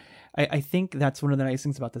I think that's one of the nice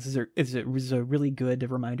things about this is it was a really good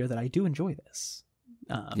reminder that I do enjoy this.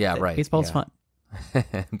 Right. Baseball is fun.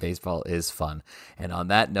 Baseball is fun. And on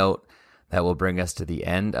that note, that will bring us to the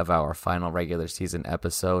end of our final regular season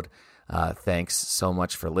episode. Thanks so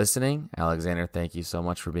much for listening. Alexander, thank you so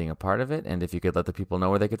much for being a part of it. And if you could let the people know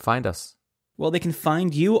where they could find us. Well, they can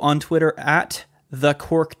find you on Twitter at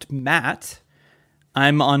 @thecorkedmatt.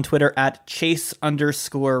 I'm on Twitter at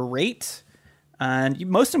 @chase_rate. And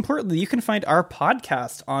most importantly, you can find our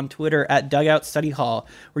podcast on Twitter at Dugout Study Hall,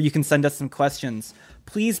 where you can send us some questions.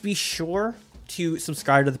 Please be sure to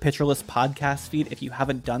subscribe to the Pitcher List podcast feed if you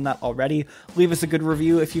haven't done that already. Leave us a good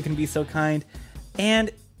review if you can be so kind. And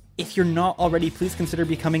if you're not already, please consider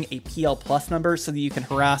becoming a PL Plus member so that you can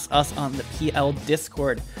harass us on the PL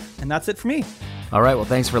Discord. And that's it for me. All right, well,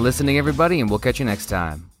 thanks for listening, everybody, and we'll catch you next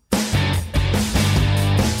time.